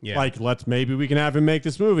talking. Yeah. Like, maybe we can have him make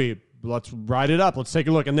this movie. Let's write it up. Let's take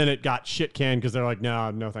a look. And then it got shit canned because they're like,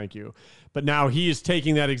 no, thank you. But now he is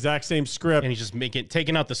taking that exact same script. And he's just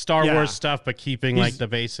taking out the Star Yeah. Wars stuff, but keeping like the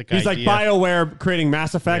basic He's idea. like BioWare creating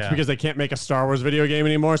Mass Effect Yeah. because they can't make a Star Wars video game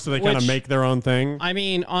anymore, so they kind of Which- make their own thing. I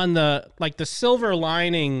mean, on the silver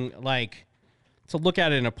lining, like to look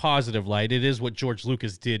at it in a positive light, it is what George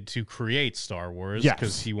Lucas did to create Star Wars. Yes.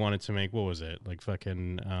 Because he wanted to make, what was it? Like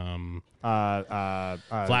fucking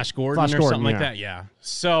Flash Gordon or something like that. Yeah.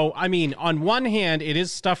 So, I mean, on one hand, it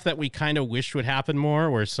is stuff that we kind of wish would happen more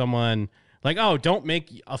where someone like, oh, don't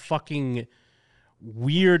make a fucking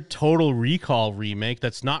weird Total Recall remake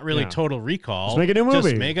that's not really Yeah. Total Recall. Just make a new movie.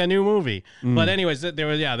 Just make a new movie. Mm. But anyways, there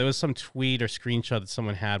was some tweet or screenshot that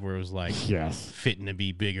someone had where it was like, yes, fitting to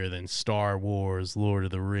be bigger than Star Wars, Lord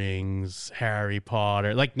of the Rings, Harry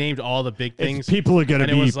Potter, like named all the big things. People are gonna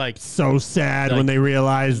And it be was like, so sad like, when they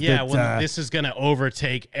realize yeah, that this is gonna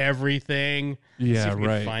overtake everything. Yeah, See if we can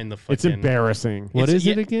right. Find the fucking, It's embarrassing. What is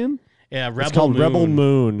it again? Yeah, Rebel it's called Moon. Rebel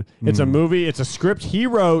Moon. It's a Mm. movie. It's a script he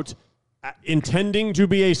wrote, intending to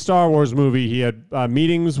be a Star Wars movie. He had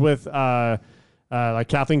meetings with like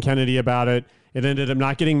Kathleen Kennedy about it. It ended up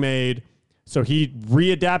not getting made, so he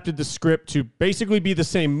readapted the script to basically be the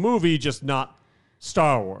same movie, just not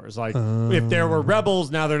Star Wars. Like if there were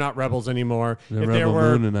rebels, now they're not rebels anymore. The if there Rebel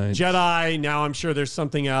were Moonanites. Jedi, now I'm sure there's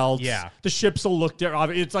something else. Yeah. The ships will look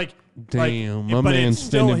different. It's like Damn, like, my but man's it's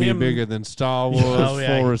still finna be him. bigger than Star Wars, Oh,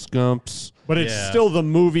 yeah. Forrest Gumps. But it's still the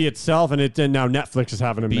movie itself, and now Netflix is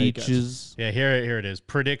having to make it. Beaches. Yeah, here it is.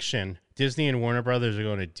 Prediction: Disney and Warner Brothers are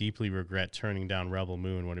going to deeply regret turning down Rebel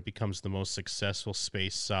Moon when it becomes the most successful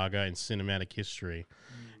space saga in cinematic history.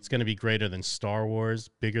 It's going to be greater than Star Wars,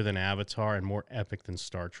 bigger than Avatar, and more epic than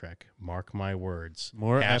Star Trek. Mark my words.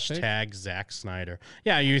 More Hashtag epic? Zack Snyder.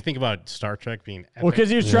 Yeah, you think about Star Trek being epic. Well, because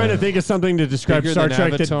he was trying to think of something to describe Bigger Star than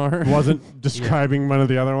Trek Avatar. that wasn't describing one of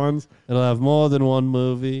the other ones. It'll have more than one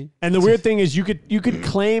movie. And the weird thing is, you could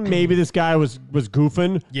claim maybe this guy was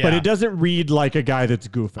goofing, Yeah. but it doesn't read like a guy that's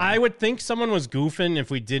goofing. I would think someone was goofing if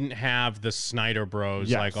we didn't have the Snyder Bros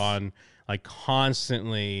Yes.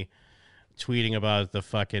 constantly tweeting about the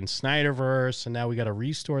fucking Snyderverse, and now we got to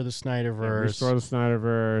restore the Snyderverse. Restore the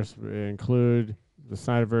Snyderverse, include the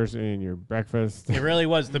Snyderverse in your breakfast. It really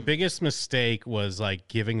was. The biggest mistake was like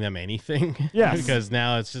giving them anything. Yes. Because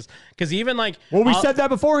now it's just because even like Well, we I'll- said that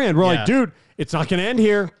beforehand. We're Yeah. like, dude, it's not going to end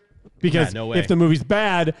here. Because Yeah, no way. if the movie's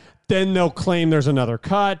bad, then they'll claim there's another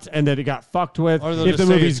cut and that it got fucked with. Or they'll If the just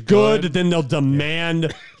say movie's it's good. good, then they'll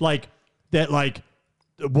demand like that, like,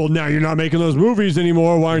 well, now you're not making those movies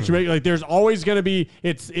anymore. Why aren't you making? Like, there's always going to be.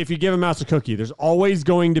 It's if you give a mouse a cookie, there's always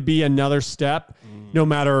going to be another step. No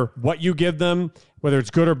matter what you give them, whether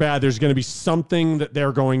it's good or bad, there's going to be something that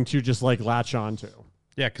they're going to just like latch onto.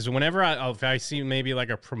 Yeah, because whenever if I see maybe like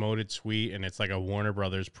a promoted tweet and it's like a Warner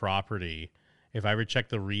Brothers property, if I ever check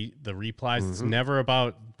the replies, it's never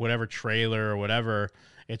about whatever trailer or whatever.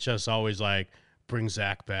 It's just always like, bring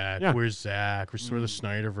Zach back. Yeah. Where's Zach? Restore the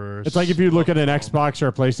Snyderverse. It's like if you look at an Xbox or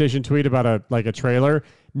a PlayStation tweet about a trailer,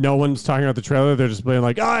 no one's talking about the trailer. They're just being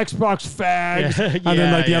like, Xbox fags. Yeah, and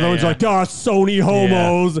then like the other one's like, Sony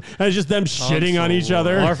homos. And it's just them shitting on each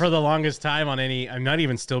other. Or for the longest time on any, I'm not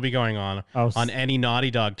even still be going on any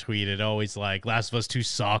Naughty Dog tweet. It always like Last of Us 2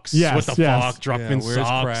 sucks. Yes, What the yes. fuck? Druckmann where's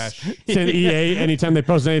sucks. Crash? Saying EA, anytime they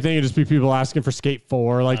post anything, it'd just be people asking for Skate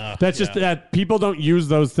 4. Like that's just that people don't use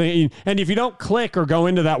those things. And if you don't click or go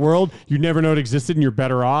into that world, you never know it existed and you're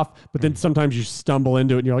better off. But then sometimes you stumble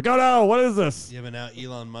into it and you're like, oh no, what is this? Yeah, but now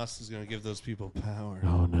Elon Musk is going to give those people power.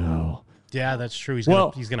 Oh no. Yeah, that's true. He's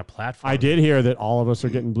Well, gonna platform. I did hear that all of us are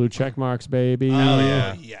getting blue check marks, baby. Oh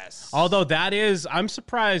yeah. Yes. Although that is, I'm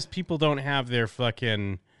surprised people don't have their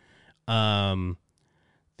fucking,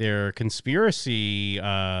 their conspiracy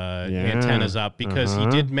antennas up because he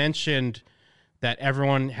did mention that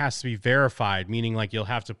everyone has to be verified, meaning like you'll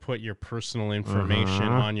have to put your personal information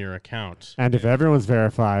on your account. And if everyone's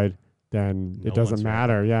verified, then it doesn't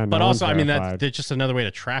matter. Yeah, But no also, one's I mean, verified. that's just another way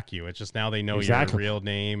to track you. It's just now they know Exactly. your real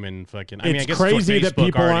name and fucking. I It's mean, I guess that's what crazy that Facebook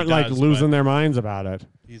people already aren't like does, losing but- their minds about it.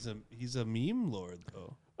 He's a meme lord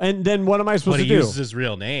though. And then what am I supposed But to he do? uses his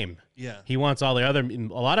real name. Yeah. He wants all the other, a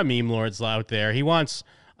lot of meme lords out there. He wants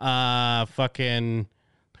fucking,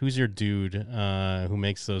 who's your dude who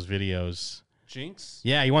makes those videos? Jinx?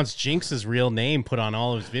 Yeah, he wants Jinx's real name put on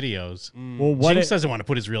all of his videos. Well, what Jinx it- doesn't want to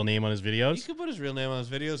put his real name on his He videos. could put his real name on his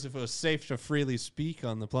videos if it was safe to freely speak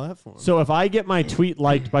on the platform. So if I get my tweet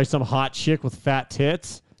liked by some hot chick with fat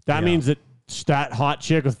tits, that means that hot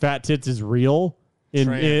chick with fat tits is real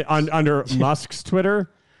under Musk's Twitter.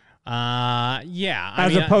 Yeah.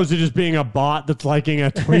 As opposed to just being a bot that's liking a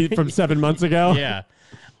tweet from 7 months ago. Yeah.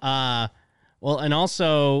 Well, and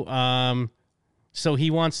also, so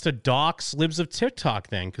he wants to dox Libs of TikTok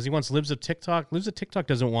then, because he wants Libs of TikTok. Libs of TikTok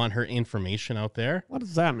doesn't want her information out there. What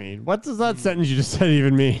does that mean? What does that sentence you just said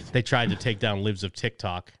even mean? They tried to take down Libs of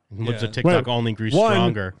TikTok. And Libs Yeah. of TikTok Wait, only grew one,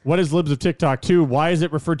 stronger. What is Libs of TikTok? Two, why is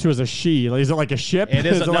it referred to as a she? Like, is it like a ship? It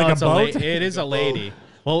is, it no, like it's a boat? it is a lady.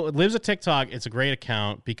 Well, Libs of TikTok, it's a great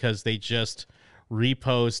account because they just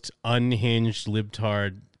repost unhinged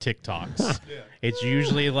libtard TikToks. It's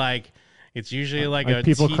usually like It's usually like a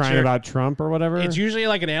people teacher, crying about Trump or whatever. It's usually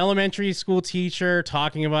like an elementary school teacher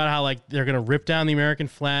talking about how like they're gonna rip down the American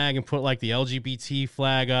flag and put like the LGBT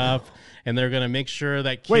flag up, and they're gonna make sure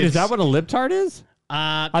that kids. Wait, is that what a libtard is?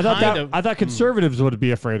 I I thought conservatives would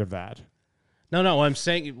be afraid of that. No. I'm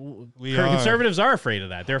saying We are. conservatives are afraid of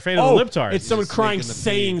that. They're afraid of the libtards. It's someone crying,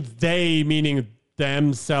 saying they, meaning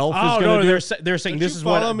themselves. Oh is no, gonna they're saying this is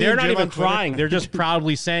what they're not even crying. They're just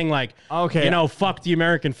proudly saying like, okay, fuck the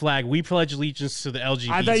American flag. We pledge allegiance to the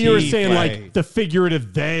LGBT. I thought you were saying flag. like the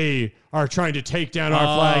figurative they are trying to take down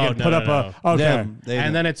our flag and put up a okay.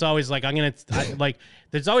 And then it's always like like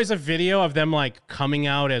there's always a video of them like coming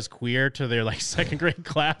out as queer to their like second grade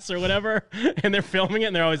class or whatever, and they're filming it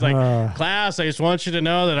and they're always like, class, I just want you to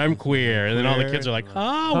know that I'm queer, and then all the kids are like,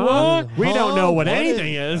 what? We don't know what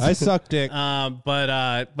anything is. I suck dick.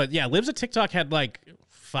 But yeah, Libs of TikTok had like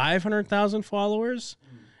 500,000 followers.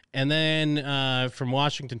 And then from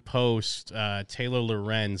Washington Post, Taylor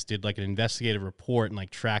Lorenz did like an investigative report and like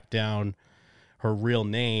tracked down her real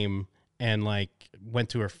name and like went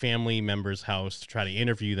to her family member's house to try to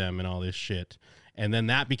interview them and all this shit. And then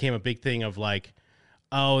that became a big thing of like,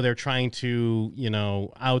 oh, they're trying to,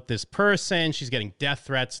 out this person. She's getting death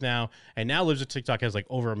threats now. And now Libs of TikTok has like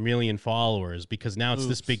over 1 million followers because now it's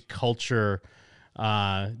this big culture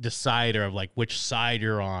decider of like which side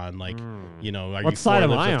you're on, like are what you side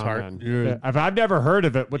am Libs I of on? Then? I've never heard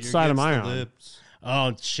of it. Which side am I on?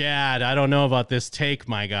 Oh, Chad, I don't know about this take,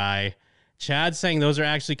 my guy. Chad's saying those are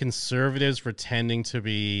actually conservatives pretending to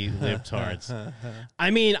be libtards. I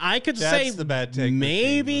mean, I could say the bad take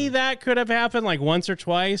maybe that could have happened like once or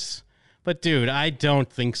twice, but dude, I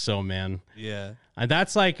don't think so, man. Yeah,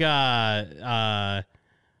 that's like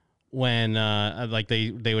when like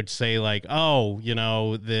they would say like, oh,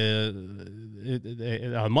 a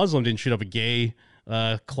Muslim didn't shoot up a gay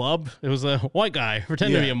club. It was a white guy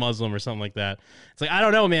pretending to be a Muslim or something like that. It's like, I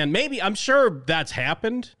don't know, man. Maybe, I'm sure that's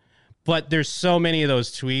happened, but there's so many of those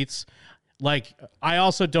tweets. Like, I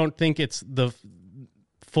also don't think it's the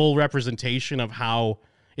full representation of how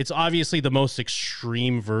it's obviously the most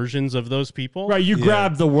extreme versions of those people. Right, you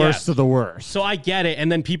grab the worst of the worst. So I get it,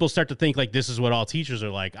 and then people start to think like this is what all teachers are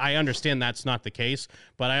like. I understand that's not the case,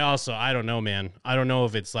 but I don't know, man. I don't know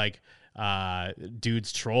if it's like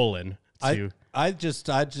dudes trolling. I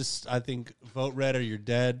think vote red or you're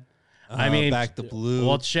dead. I mean, back the blue.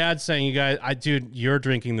 Well, Chad's saying, you guys, dude, you're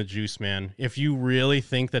drinking the juice, man. If you really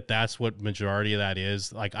think that that's what majority of that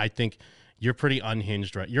is, like, I think you're pretty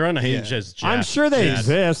unhinged, right? You're unhinged as Jeff. I'm sure they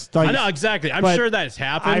exist. Like, I know, exactly. I'm sure that's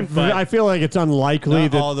happened. I feel like it's unlikely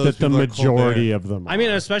that the majority of them are. I mean,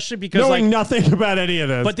 especially because knowing nothing about any of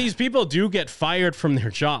this. But these people do get fired from their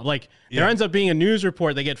job. Like, there ends up being a news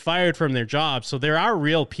report. They get fired from their job. So there are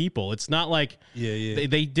real people. It's not like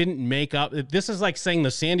they didn't make up. This is like saying the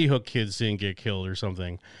Sandy Hook kids didn't get killed or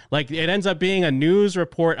something. Like, it ends up being a news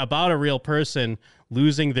report about a real person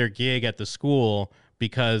losing their gig at the school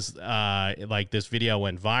because like this video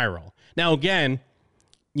went viral. Now, again,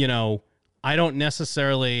 I don't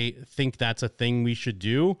necessarily think that's a thing we should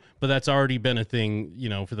do, but that's already been a thing,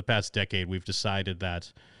 for the past decade. We've decided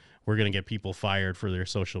that we're going to get people fired for their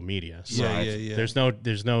social media. So there's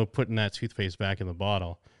no putting that toothpaste back in the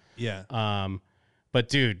bottle. Yeah. But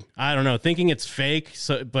dude, I don't know, thinking it's fake.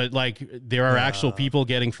 But like there are actual people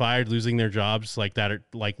getting fired, losing their jobs like that are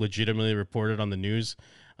like legitimately reported on the news.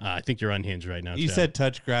 I think you're unhinged right now. He said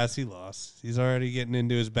touch grass, he lost. He's already getting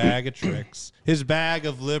into his bag of tricks. His bag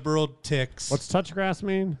of liberal ticks. What's touch grass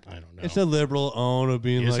mean? I don't know. It's a liberal own of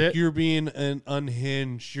being you're being an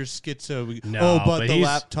unhinged, you're schizo. No, but the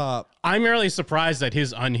laptop. I'm really surprised at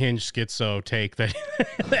his unhinged schizo take that,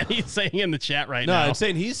 that he's saying in the chat right now. No, I'm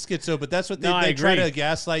saying he's schizo, but that's what they try to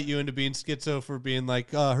gaslight you into being schizo for being like,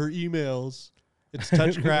 her emails. It's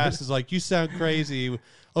touch grass. Is like, you sound crazy.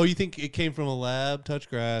 Oh, you think it came from a lab? Touch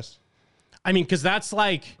grass. I mean, because that's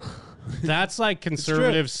like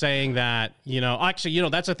conservatives saying that, actually,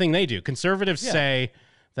 that's a thing they do. Conservatives say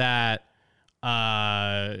that,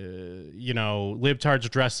 libtards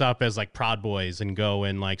dress up as like Proud Boys and go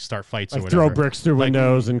and like start fights or whatever. Throw bricks through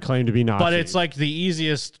windows and claim to be Nazis. But it's like the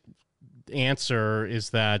easiest answer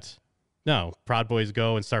is that, no, Proud Boys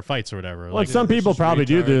go and start fights or whatever. Well, some people probably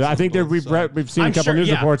do that. I think we've seen a couple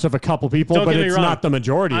news reports of a couple people, but it's not the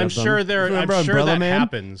majority I'm of them. sure that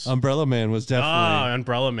happens. Umbrella Man was definitely.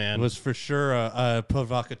 Umbrella Man was for sure a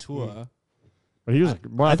provocateur. But he was.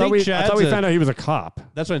 I thought we found out he was a cop.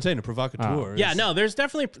 That's what I'm saying. A provocateur. Yeah, no, there's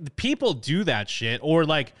definitely people do that shit, or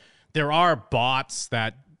like there are bots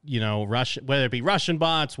that whether it be Russian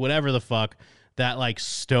bots, whatever the fuck, that like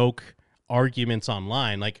stoke arguments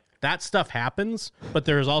online. Like that stuff happens, but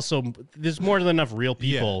there's more than enough real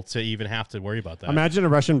people to even have to worry about that. Imagine a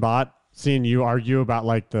Russian bot seeing you argue about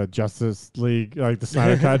like the Justice League, like the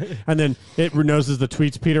Snyder Cut, and then it notices the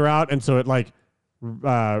tweets peter out, and so it like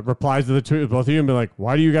replies to the tweet with both of you and be like,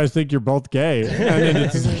 why do you guys think you're both gay? And then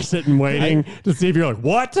it's just like sitting waiting to see if you're like,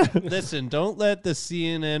 what? Listen, don't let the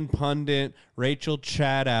CNN pundit Rachel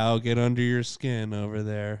Maddow get under your skin over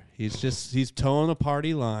there. He's towing the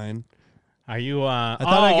party line. Are you? I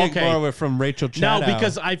thought I'd get more of it from Rachel Maddow. No,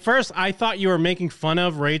 because I thought you were making fun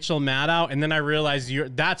of Rachel Maddow, and then I realized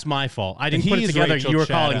that's my fault. I didn't put it together. Rachel You were Maddow.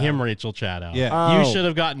 calling him Rachel Maddow. Yeah. You should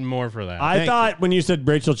have gotten more for that. I thought when you said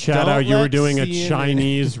Rachel Maddow, you were doing a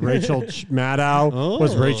Chinese Rachel Maddow.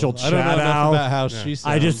 Was Rachel Maddow? I don't know enough about how she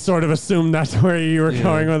sounds. I just sort of assumed that's where you were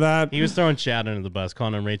going with that. He was throwing Chad under the bus,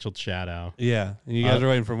 calling him Rachel Maddow. Yeah, and you guys are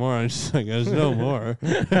waiting for more. I'm just like, there's no more.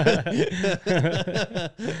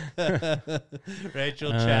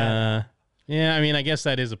 Rachel Chad. Yeah, I mean, I guess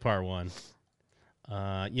that is a part one.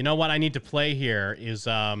 You know what I need to play here is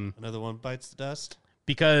another one bites the dust.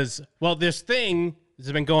 Because, well, this thing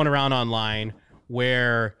has been going around online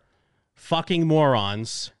where fucking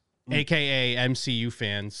morons, aka MCU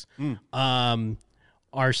fans,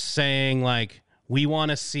 are saying like, we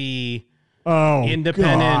want to see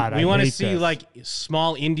independent. God, we want to hate see this. like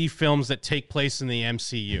small indie films that take place in the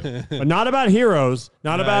MCU. But not about heroes.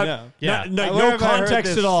 Not No, about I know. Yeah. no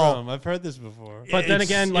context at all. I've heard this before. But then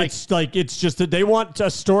again, like it's just that they want a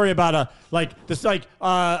story about what's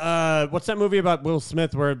that movie about Will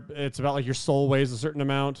Smith where it's about like your soul weighs a certain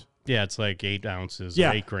amount? Yeah, it's like 8 ounces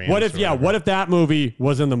Yeah. or 8 grams. What if or that movie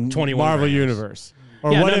was in the 21 Marvel grams. universe?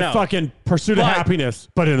 Or Yeah, what no, if fucking Pursuit of But- Happiness,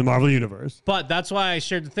 but in the Marvel universe? But that's why I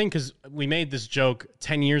shared the thing, because we made this joke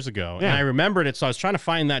 10 years ago, and Yeah. I remembered it, so I was trying to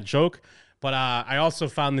find that joke, but I also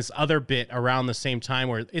found this other bit around the same time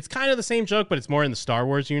where it's kind of the same joke, but it's more in the Star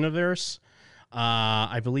Wars universe.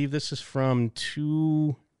 I believe this is from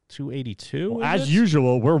 282. As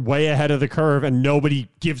usual, we're way ahead of the curve, and nobody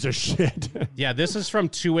gives a shit. Yeah, this is from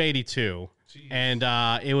 282. And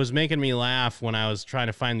it was making me laugh when I was trying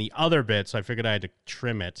to find the other bit, so I figured I had to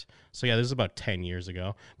trim it. So yeah, this is about 10 years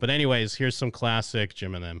ago. But anyways, here's some classic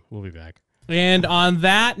Jim and them. We'll be back. And on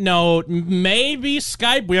that note, maybe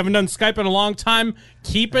Skype. We haven't done Skype in a long time.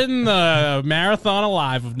 Keeping the marathon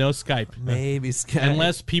alive of no Skype. Maybe Skype.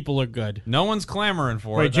 Unless people are good. No one's clamoring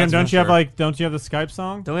for Wait, it. Jim, that's don't you for have sure. don't you have the Skype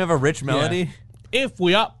song? Don't we have a rich melody? If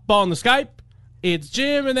we up on the Skype, it's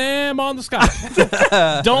Jim and them on the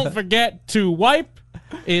Skype. Don't forget to wipe.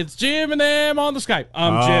 It's Jim and them on the Skype.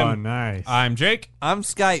 I'm Jim. Oh, nice. I'm Jake. I'm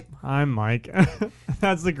Skype. I'm Mike.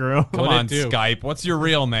 That's the girl. Come on, Skype. What's your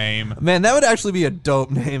real name? Man, that would actually be a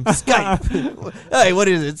dope name. Skype. Hey, what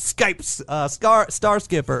is it? Skype Star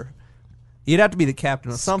Skipper. You'd have to be the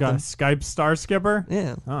captain of something. Skype Star Skipper?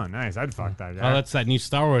 Yeah. Oh, nice. I'd fuck that guy. Oh, that's that new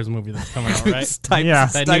Star Wars movie that's coming out, right? Yeah.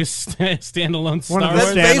 That new standalone Star One of the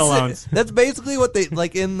Wars. standalones. That's basically what they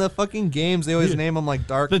like in the fucking games. They always name them like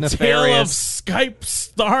Dark The Nefarious. Tale of Skype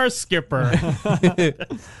Star Skipper.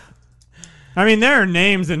 I mean, there are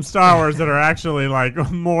names in Star Wars that are actually like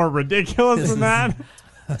more ridiculous than that.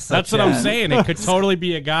 That's what I'm saying. It could totally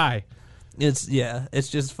be a guy. It's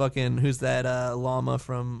just fucking who's that llama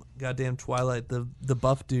from goddamn Twilight, the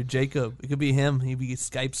buff dude, Jacob. It could be him. He'd be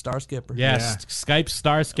Skype Star Skipper. Yes, Skype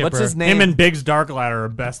Star Skipper. What's his name? Him and Biggs Darkladder are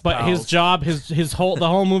best But his pals. job, the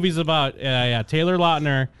whole movie's about Taylor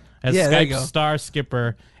Lautner as Yeah, there you Skype go. Star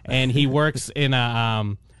Skipper, and he works in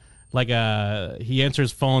a he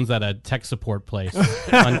answers phones at a tech support place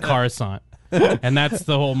on Coruscant. And that's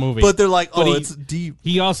the whole movie. But they're like, But it's deep.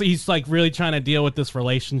 He's like really trying to deal with this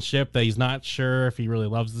relationship that he's not sure if he really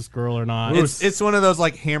loves this girl or not. It's one of those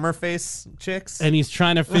like hammer face chicks. And he's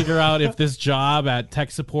trying to figure out if this job at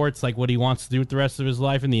tech support's like what he wants to do with the rest of his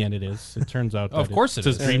life. In the end, it is. It turns out, Of that course it's it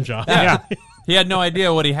his is. dream job. Yeah. He had no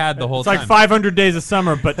idea what he had the whole It's time. like 500 Days of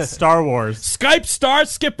Summer, but Star Wars. Skype Star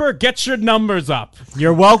Skipper, get your numbers up.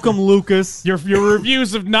 You're welcome, Lucas. Your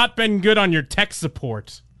reviews have not been good on your tech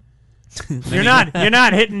support. You're not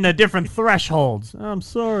hitting the different thresholds. I'm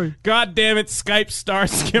sorry. God damn it, Skype Star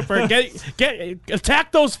Skipper, get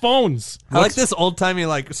attack those phones. I like this old timey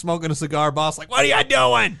like smoking a cigar boss. Like, what are you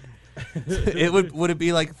doing? Would it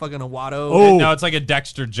be like fucking a Watto? Oh. No, it's like a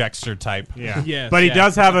Dexter Jexter type. Yeah. Yes, but he yeah.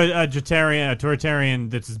 does have a Totalitarian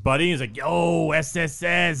that's his buddy. He's like, yo,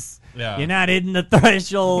 SSS. Yeah. You're not hitting the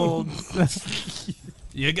thresholds.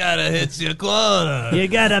 You gotta hit your quota. You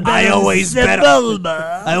gotta bet I on always bet.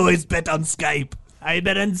 Sebulba. I always bet on Skype. I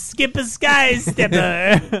bet on Skip a Sky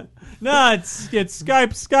Stepper. No, it's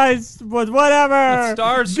Skype Skies, whatever.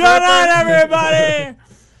 Star Good night, everybody.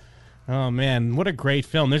 Oh man, what a great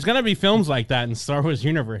film! There's gonna be films like that in Star Wars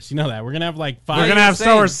universe. You know that we're gonna have like 5. We're gonna have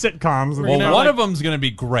Star Wars sitcoms. Well, one of them's gonna be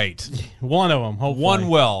great. One of them, hopefully. One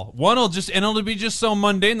will just, and it'll be just so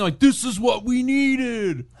mundane. They're like, this is what we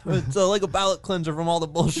needed. It's like a palate cleanser from all the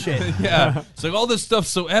bullshit. Yeah, it's like all this stuff's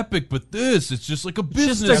so epic, but it's just like a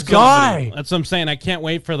business Just a company. guy. That's what I'm saying. I can't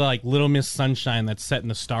wait for the like Little Miss Sunshine that's set in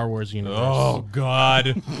the Star Wars universe. Oh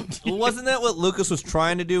God! Well, wasn't that what Lucas was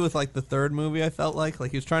trying to do with like the third movie? I felt like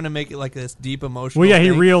he was trying to make it like this deep emotional. Well, yeah, he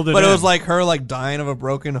thing, reeled it but in. it was like her like dying of a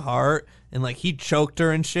broken heart, and like he choked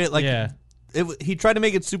her and shit. Like, Yeah. He tried to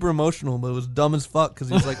make it super emotional, but it was dumb as fuck because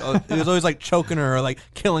he was like, he was always like choking her or like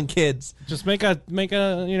killing kids. Just make a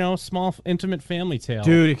small intimate family tale.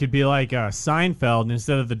 Dude, it could be like Seinfeld, and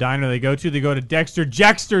instead of the diner they go to Dexter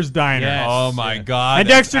Jester's diner. Yes. Oh my God! And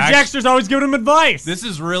Dexter Jester's always giving him advice. This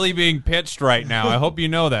is really being pitched right now. I hope you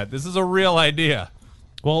know that this is a real idea.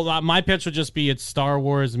 Well, my pitch would just be it's Star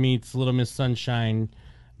Wars meets Little Miss Sunshine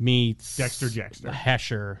meets Dexter Jester.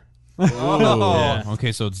 Hesher. Oh,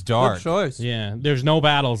 okay, so it's dark. Good choice. Yeah, there's no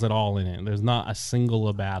battles at all in it. There's not a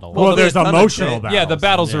single battle. Well, there's emotional battles. Yeah, the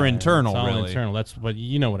battles are Yeah, internal, it's all really. internal. That's what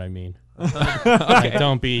you know what I mean. Like,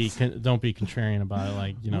 don't be contrarian about it.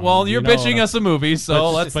 Like, you know. Well, you you're know pitching us a movie,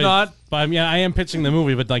 so let's not. But I mean, I am pitching the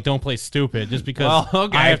movie, but like, don't play stupid. Just because Well,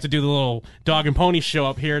 okay. I have to do the little dog and pony show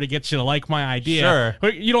up here to get you to like my idea. Sure.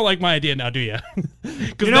 But you don't like my idea now, do you?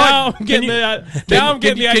 Because You know now what? I'm getting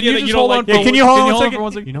Can the you idea that just you don't hold like. on for Yeah, can you Can hold you on hold a on for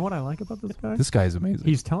one second? second? You know what I like about this guy? This guy is amazing.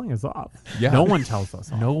 He's telling us off. Yeah. No one tells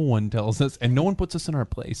us off. No one tells us, and no one puts us in our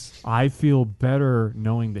place. I feel better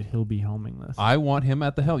knowing that he'll be helming this. I want him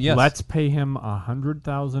at the helm. Yes. Let's pay him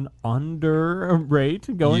 100,000 under rate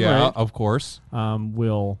going Yeah, rate. of course.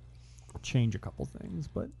 We'll change a couple things,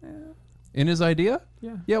 but In his idea?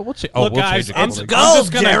 Yeah. Yeah, we'll change. Look, we'll guys, change a I'm couple just things.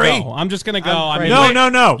 gonna Jerry. go. I'm just gonna go. I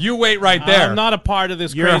mean, no. You wait right there. I'm not a part of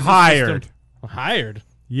this. You're crazy hired. system. Hired.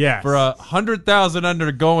 yes. For 100,000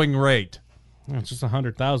 under going rate. Oh, it's just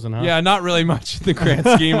 100,000, huh? Yeah, not really much in the grand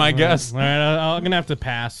scheme, I guess. All right, I'm gonna have to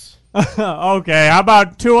pass. Okay, how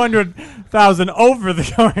about 200,000 over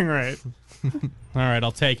the going rate? All right,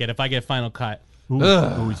 I'll take it if I get final cut.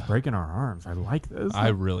 Ooh, he's breaking our arms. I like this. I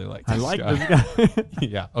really like I this like guy. this guy.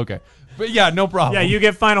 Yeah, okay. But yeah, no problem. Yeah, you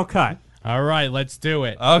get final cut. All right, let's do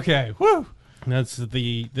it. Okay. Woo. This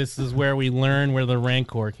is where we learn where the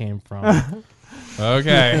Rancor came from.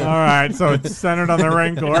 Okay. All right, so it's centered on the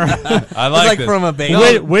Rancor. I like like this. from a baby.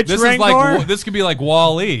 No, Which this Rancor? Is like, this could be like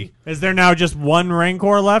Wall-E. Is there now just one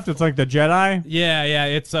Rancor left? It's like the Jedi? Yeah,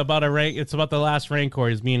 it's about It's about the last Rancor.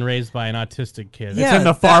 He's being raised by an autistic kid. Yeah, It's in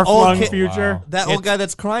the that old far-flung kid- future? Wow. That old guy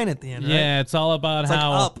that's crying at the end, right? Yeah, it's all about like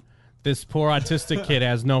how Up. this poor autistic kid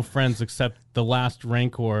has no friends except the last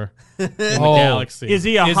Rancor in the Oh. galaxy. Is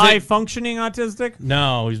he a Is high-functioning autistic?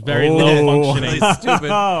 No, he's very Oh. low functioning. Really stupid.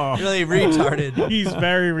 Oh. Really retarded. He's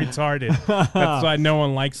very retarded. That's why no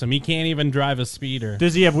one likes him. He can't even drive a speeder.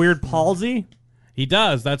 Does he have weird palsy? He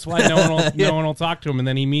does. That's why no one will talk to him. And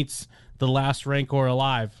then he meets the last Rancor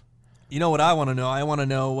alive. You know what I want to know? I want to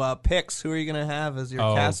know picks. Who are you going to have as your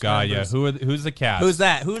Oh, cast God, yeah. members? Who's the cast? Who's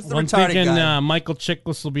that? Who's the I'm retarded thinking guy? Michael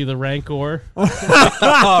Chiklis will be the Rancor. All right.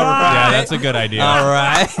 Yeah, that's a good idea. All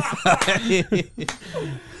right.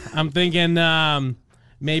 I'm thinking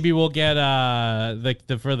maybe we'll get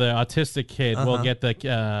for the autistic kid. We'll get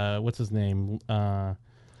the what's his name?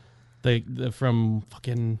 The from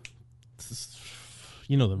fucking.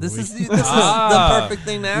 You know the movie. This is the perfect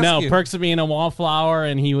thing to ask No, you. Perks of Being a Wallflower,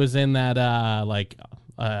 and he was in that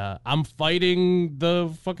I'm fighting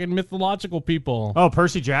the fucking mythological people. Oh,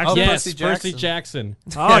 Percy Jackson? Yes, Percy Jackson.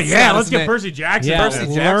 Oh, That's yeah, not let's his get name. Percy Jackson. Yeah,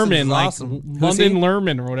 Percy Jackson Lerman, is like awesome. Who's London he?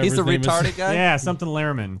 Lerman or whatever He's the his name is. retarded guy? Yeah, something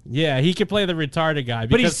Lerman. Yeah, he could play the retarded guy.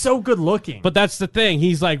 But he's because- so good looking. But that's the thing.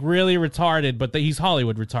 He's like really retarded, but he's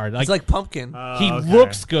Hollywood retarded. He's like Pumpkin. He okay.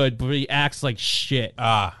 looks good, but he acts like shit.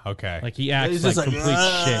 Ah, okay. Like he acts He's like just like, complete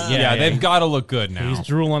shit. yeah, they've he- got to look good now. He's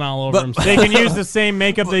drooling all over himself. They can use the same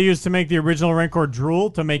makeup they used to make the original Rancor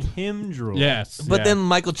drool to make him drool. Yes. But yeah. then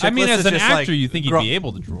Michael Chiklis I mean, as is an just actor, like you think he'd be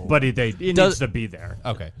able to drool. But it needs to be there.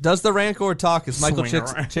 Okay. Does the Rancor talk? Is Michael Swing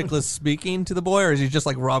around. Chiklis speaking to the boy, or is he just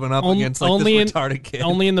like rubbing up On- against like only this in retarded kid?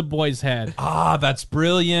 only in the boy's head. Ah, that's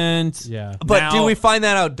brilliant. Yeah. But do Now- we find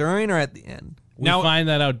that out during or at the end? We Now- find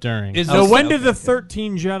that out during. Is So this- when did the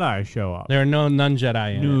 13 Jedi show up? There are none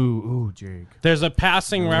Jedi in it. Ooh, Jake. There's a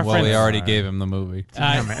passing reference. Well, we already gave him the movie.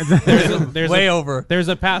 There's Way over. There's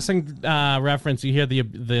a passing reference. You hear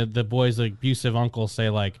the boy's abusive uncle say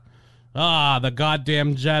like, the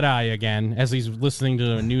goddamn Jedi again, as he's listening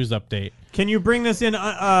to a news update. Can you bring this in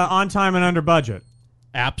on time and under budget?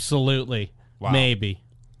 Absolutely. Maybe.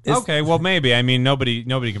 Okay, well, maybe. I mean, nobody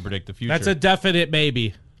can predict the future. That's a definite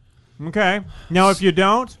maybe. Okay. Now, if you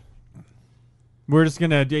don't, we're just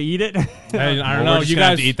gonna eat it. I don't know. We're just You gonna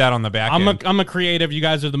have guys to eat that on the back end. I'm a creative. You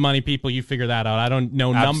guys are the money people. You figure that out. I don't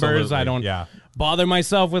know numbers. I don't bother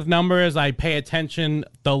myself with numbers. I pay attention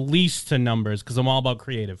the least to numbers because I'm all about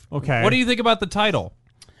creative. Okay. What do you think about the title?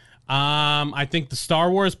 I think the Star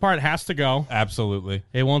Wars part has to go. Absolutely.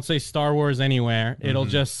 It won't say Star Wars anywhere. It'll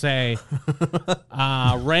just say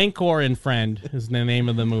Rancor and Friend is the name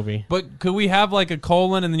of the movie. But could we have like a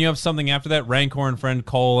colon and then you have something after that? Rancor and Friend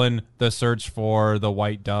colon, the search for the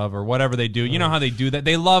white dove or whatever they do. You know how they do that?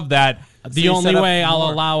 They love that. The only way I'll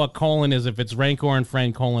allow a colon is if it's Rancor and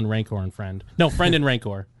Friend colon Rancor and Friend. No, Friend and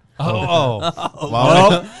Rancor. Oh,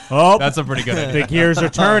 that's a pretty good idea. The gears are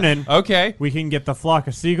turning. Okay. We can get the Flock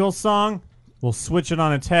of Seagulls song. We'll switch it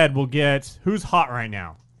on its head. We'll get who's hot right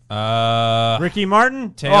now? Ricky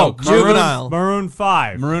Martin. Juvenile. Maroon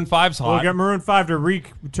 5. Maroon 5's hot. We'll get Maroon 5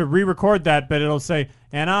 to re-record that, but it'll say,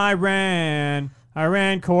 "And I ran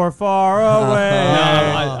core far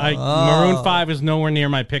away." Maroon 5 is nowhere near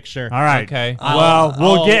my picture. All right. Okay. Well,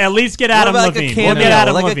 we'll at least get Adam Levine. We'll get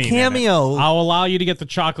Adam Levine. A cameo. I'll allow you to get the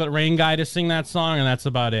Chocolate Rain guy to sing that song, and that's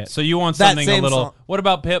about it. So you want something a little... song. What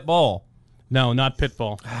about Pitbull? No, not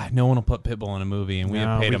Pitbull. No one will put Pitbull in a movie, and we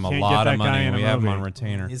have paid him a can't lot get of that guy money, in and a we have him movie. on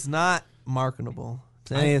retainer. He's not marketable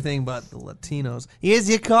to anything but the Latinos. Here's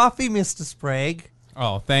your coffee, Mr. Sprague.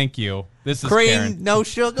 Oh, thank you. This is Cream, Karen. no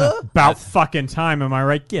sugar. About fucking time, am I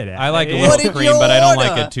right? Get it. I like a What little did cream, you but I don't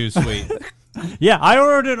like order? it too sweet. Yeah, I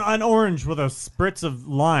ordered an orange with a spritz of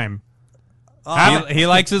lime. He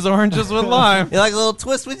likes his oranges with lime. You like a little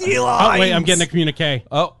twist with your Oh, limes. wait, I'm getting a communique.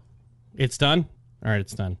 Oh. It's done? All right,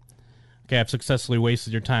 it's done. Okay, I've successfully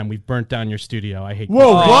wasted your time. We've burnt down your studio. I hate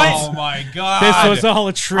Whoa, this. what? Oh, my God. This was all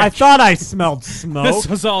a trick. I thought I smelled smoke. This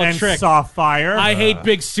was all a and trick. saw fire. I hate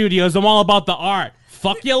big studios. I'm all about the art.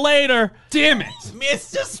 Fuck you later. Damn it.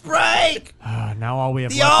 Mr. Sprague. Now all we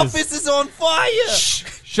have The left office is on fire.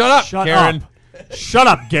 Shut up, Shut Karen. up. Shut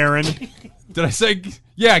up, Garen. Did I say...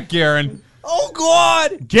 Yeah, Garen. Oh,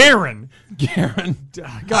 God. Garen. Garen.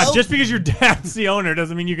 God, just because your dad's the owner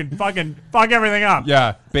doesn't mean you can fucking fuck everything up.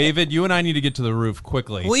 Yeah, David, you and I need to get to the roof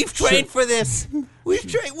quickly. We've trained for this. We've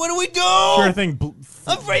trained. What do we do? Sure thing.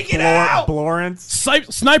 I'm freaking out. Lawrence.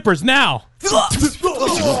 Snipers now.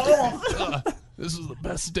 This is the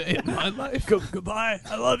best day of my life. Goodbye.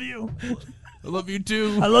 I love you. I love you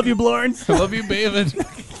too. I love you, Lawrence. I love you, David.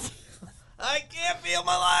 I can't feel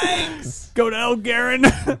my legs. Go to hell, Garen.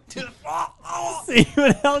 See you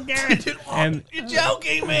in hell, Garen. And You're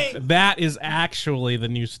joking me. that is actually the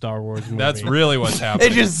new Star Wars movie. That's really what's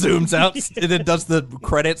happening. It just zooms out and it does the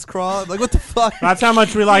credits crawl. Like, what the fuck? That's how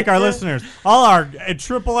much we like our listeners. All our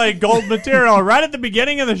AAA gold material right at the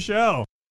beginning of the show.